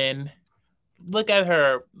Courtney Lynn, look at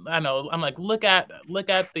her. I know. I'm like, look at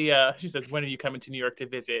the. She says, when are you coming to New York to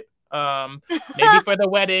visit? Maybe for the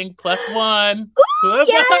wedding, +1. Ooh,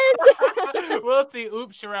 yes. We'll see.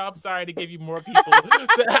 Oops, Sherelle, I'm sorry to give you more people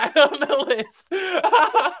to add on the list.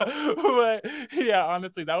 But yeah,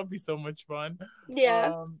 honestly, that would be so much fun.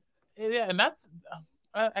 Yeah. And that's,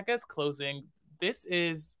 I guess, closing. This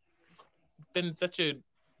is been such a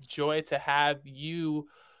joy to have you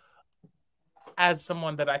as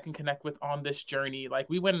someone that I can connect with on this journey. Like,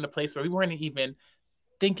 we went in a place where we weren't even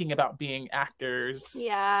thinking about being actors.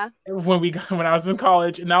 Yeah. When I was in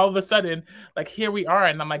college, and all of a sudden, like, here we are,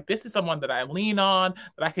 and I'm like, this is someone that I lean on,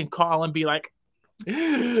 that I can call and be like,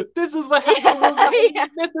 this is what happened. Yeah.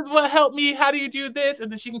 This is what helped me. How do you do this?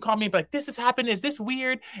 And then she can call me and be like, this is happening. Is this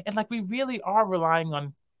weird? And like, we really are relying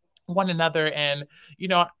on one another. And, you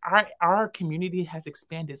know, our community has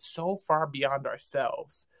expanded so far beyond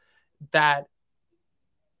ourselves that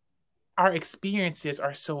our experiences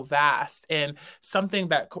are so vast. And something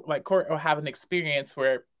that, like, Court will have an experience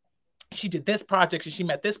where she did this project and she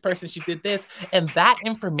met this person, she did this, and that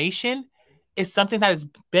information is something that is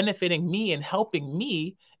benefiting me and helping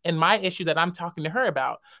me in my issue that I'm talking to her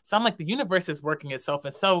about. So I'm like, the universe is working itself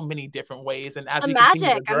in so many different ways. And as we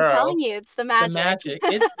continue to grow, I'm telling you, it's the magic. The magic.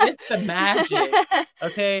 It's the magic.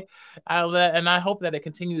 Okay. And I hope that it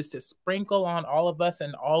continues to sprinkle on all of us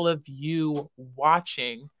and all of you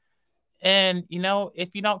watching. And, you know, if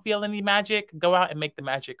you don't feel any magic, go out and make the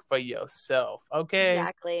magic for yourself. Okay.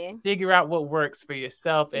 Exactly. Figure out what works for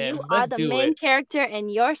yourself, and you let's do it. You are the main character in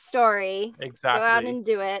your story. Exactly. Go out and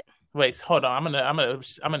do it. Wait, hold on. I'm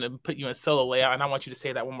gonna put you in solo layout, and I want you to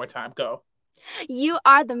say that one more time. Go. You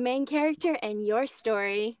are the main character in your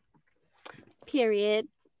story. Period.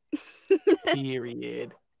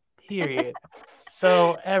 Period.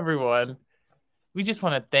 So everyone, we just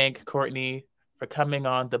want to thank Courtney for coming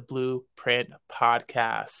on the Blueprint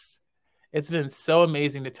podcast. It's been so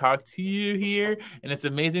amazing to talk to you here, and it's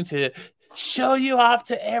amazing to show you off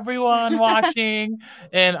to everyone watching.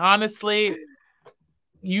 And honestly,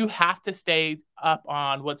 you have to stay up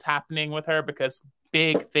on what's happening with her, because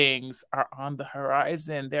big things are on the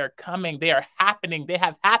horizon. They're coming. They are happening. They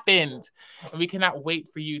have happened. And we cannot wait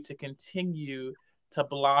for you to continue to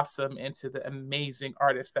blossom into the amazing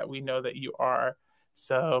artist that we know that you are.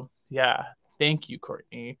 So, yeah. Thank you,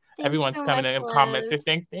 Courtney. Thanks. Everyone's so coming much, in Liz. comments. They're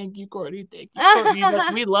saying, thank you, Courtney. Thank you, Courtney.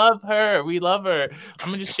 Like, we love her. We love her. I'm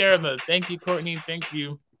going to just share the thank you, Courtney. Thank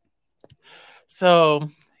you. So,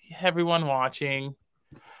 everyone watching,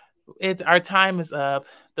 our time is up.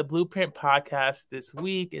 The Blueprint podcast this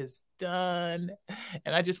week is done.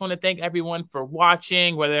 And I just want to thank everyone for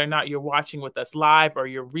watching, whether or not you're watching with us live or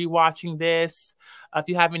you're rewatching this. If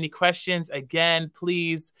you have any questions, again,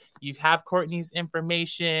 please, you have Courtney's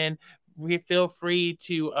information. Feel free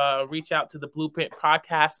to reach out to the Blueprint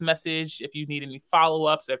podcast message if you need any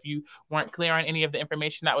follow-ups. If you weren't clear on any of the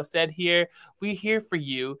information that was said here, we're here for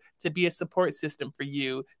you to be a support system for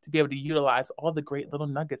you to be able to utilize all the great little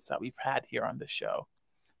nuggets that we've had here on the show.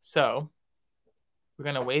 So we're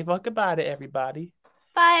going to wave up goodbye to everybody.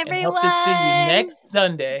 Bye, everyone. And hope to see you next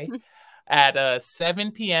Sunday at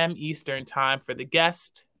 7 p.m. Eastern time for the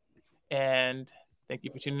guest. And thank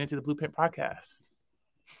you for tuning into the Blueprint podcast.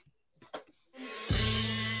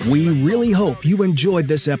 We really hope you enjoyed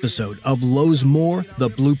this episode of Lowe's More, the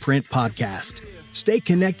Blueprint podcast. Stay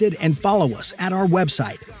connected and follow us at our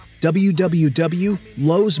website,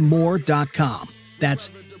 www.lowesmore.com.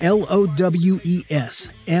 That's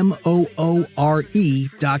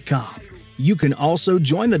LOWESMOORE.com. You can also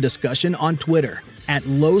join the discussion on Twitter at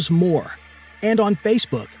Lowe's More and on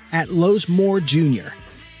Facebook at Lowe's More Jr.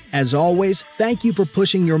 As always, thank you for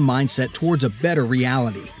pushing your mindset towards a better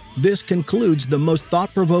reality. This concludes the most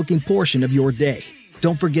thought-provoking portion of your day.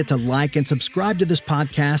 Don't forget to like and subscribe to this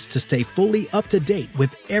podcast to stay fully up to date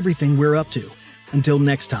with everything we're up to. Until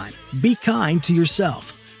next time, be kind to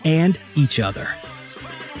yourself and each other.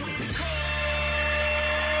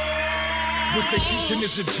 What they teaching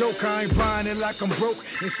is a joke. I ain't buying it like I'm broke.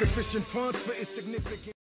 Insufficient funds for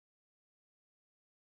insignificant.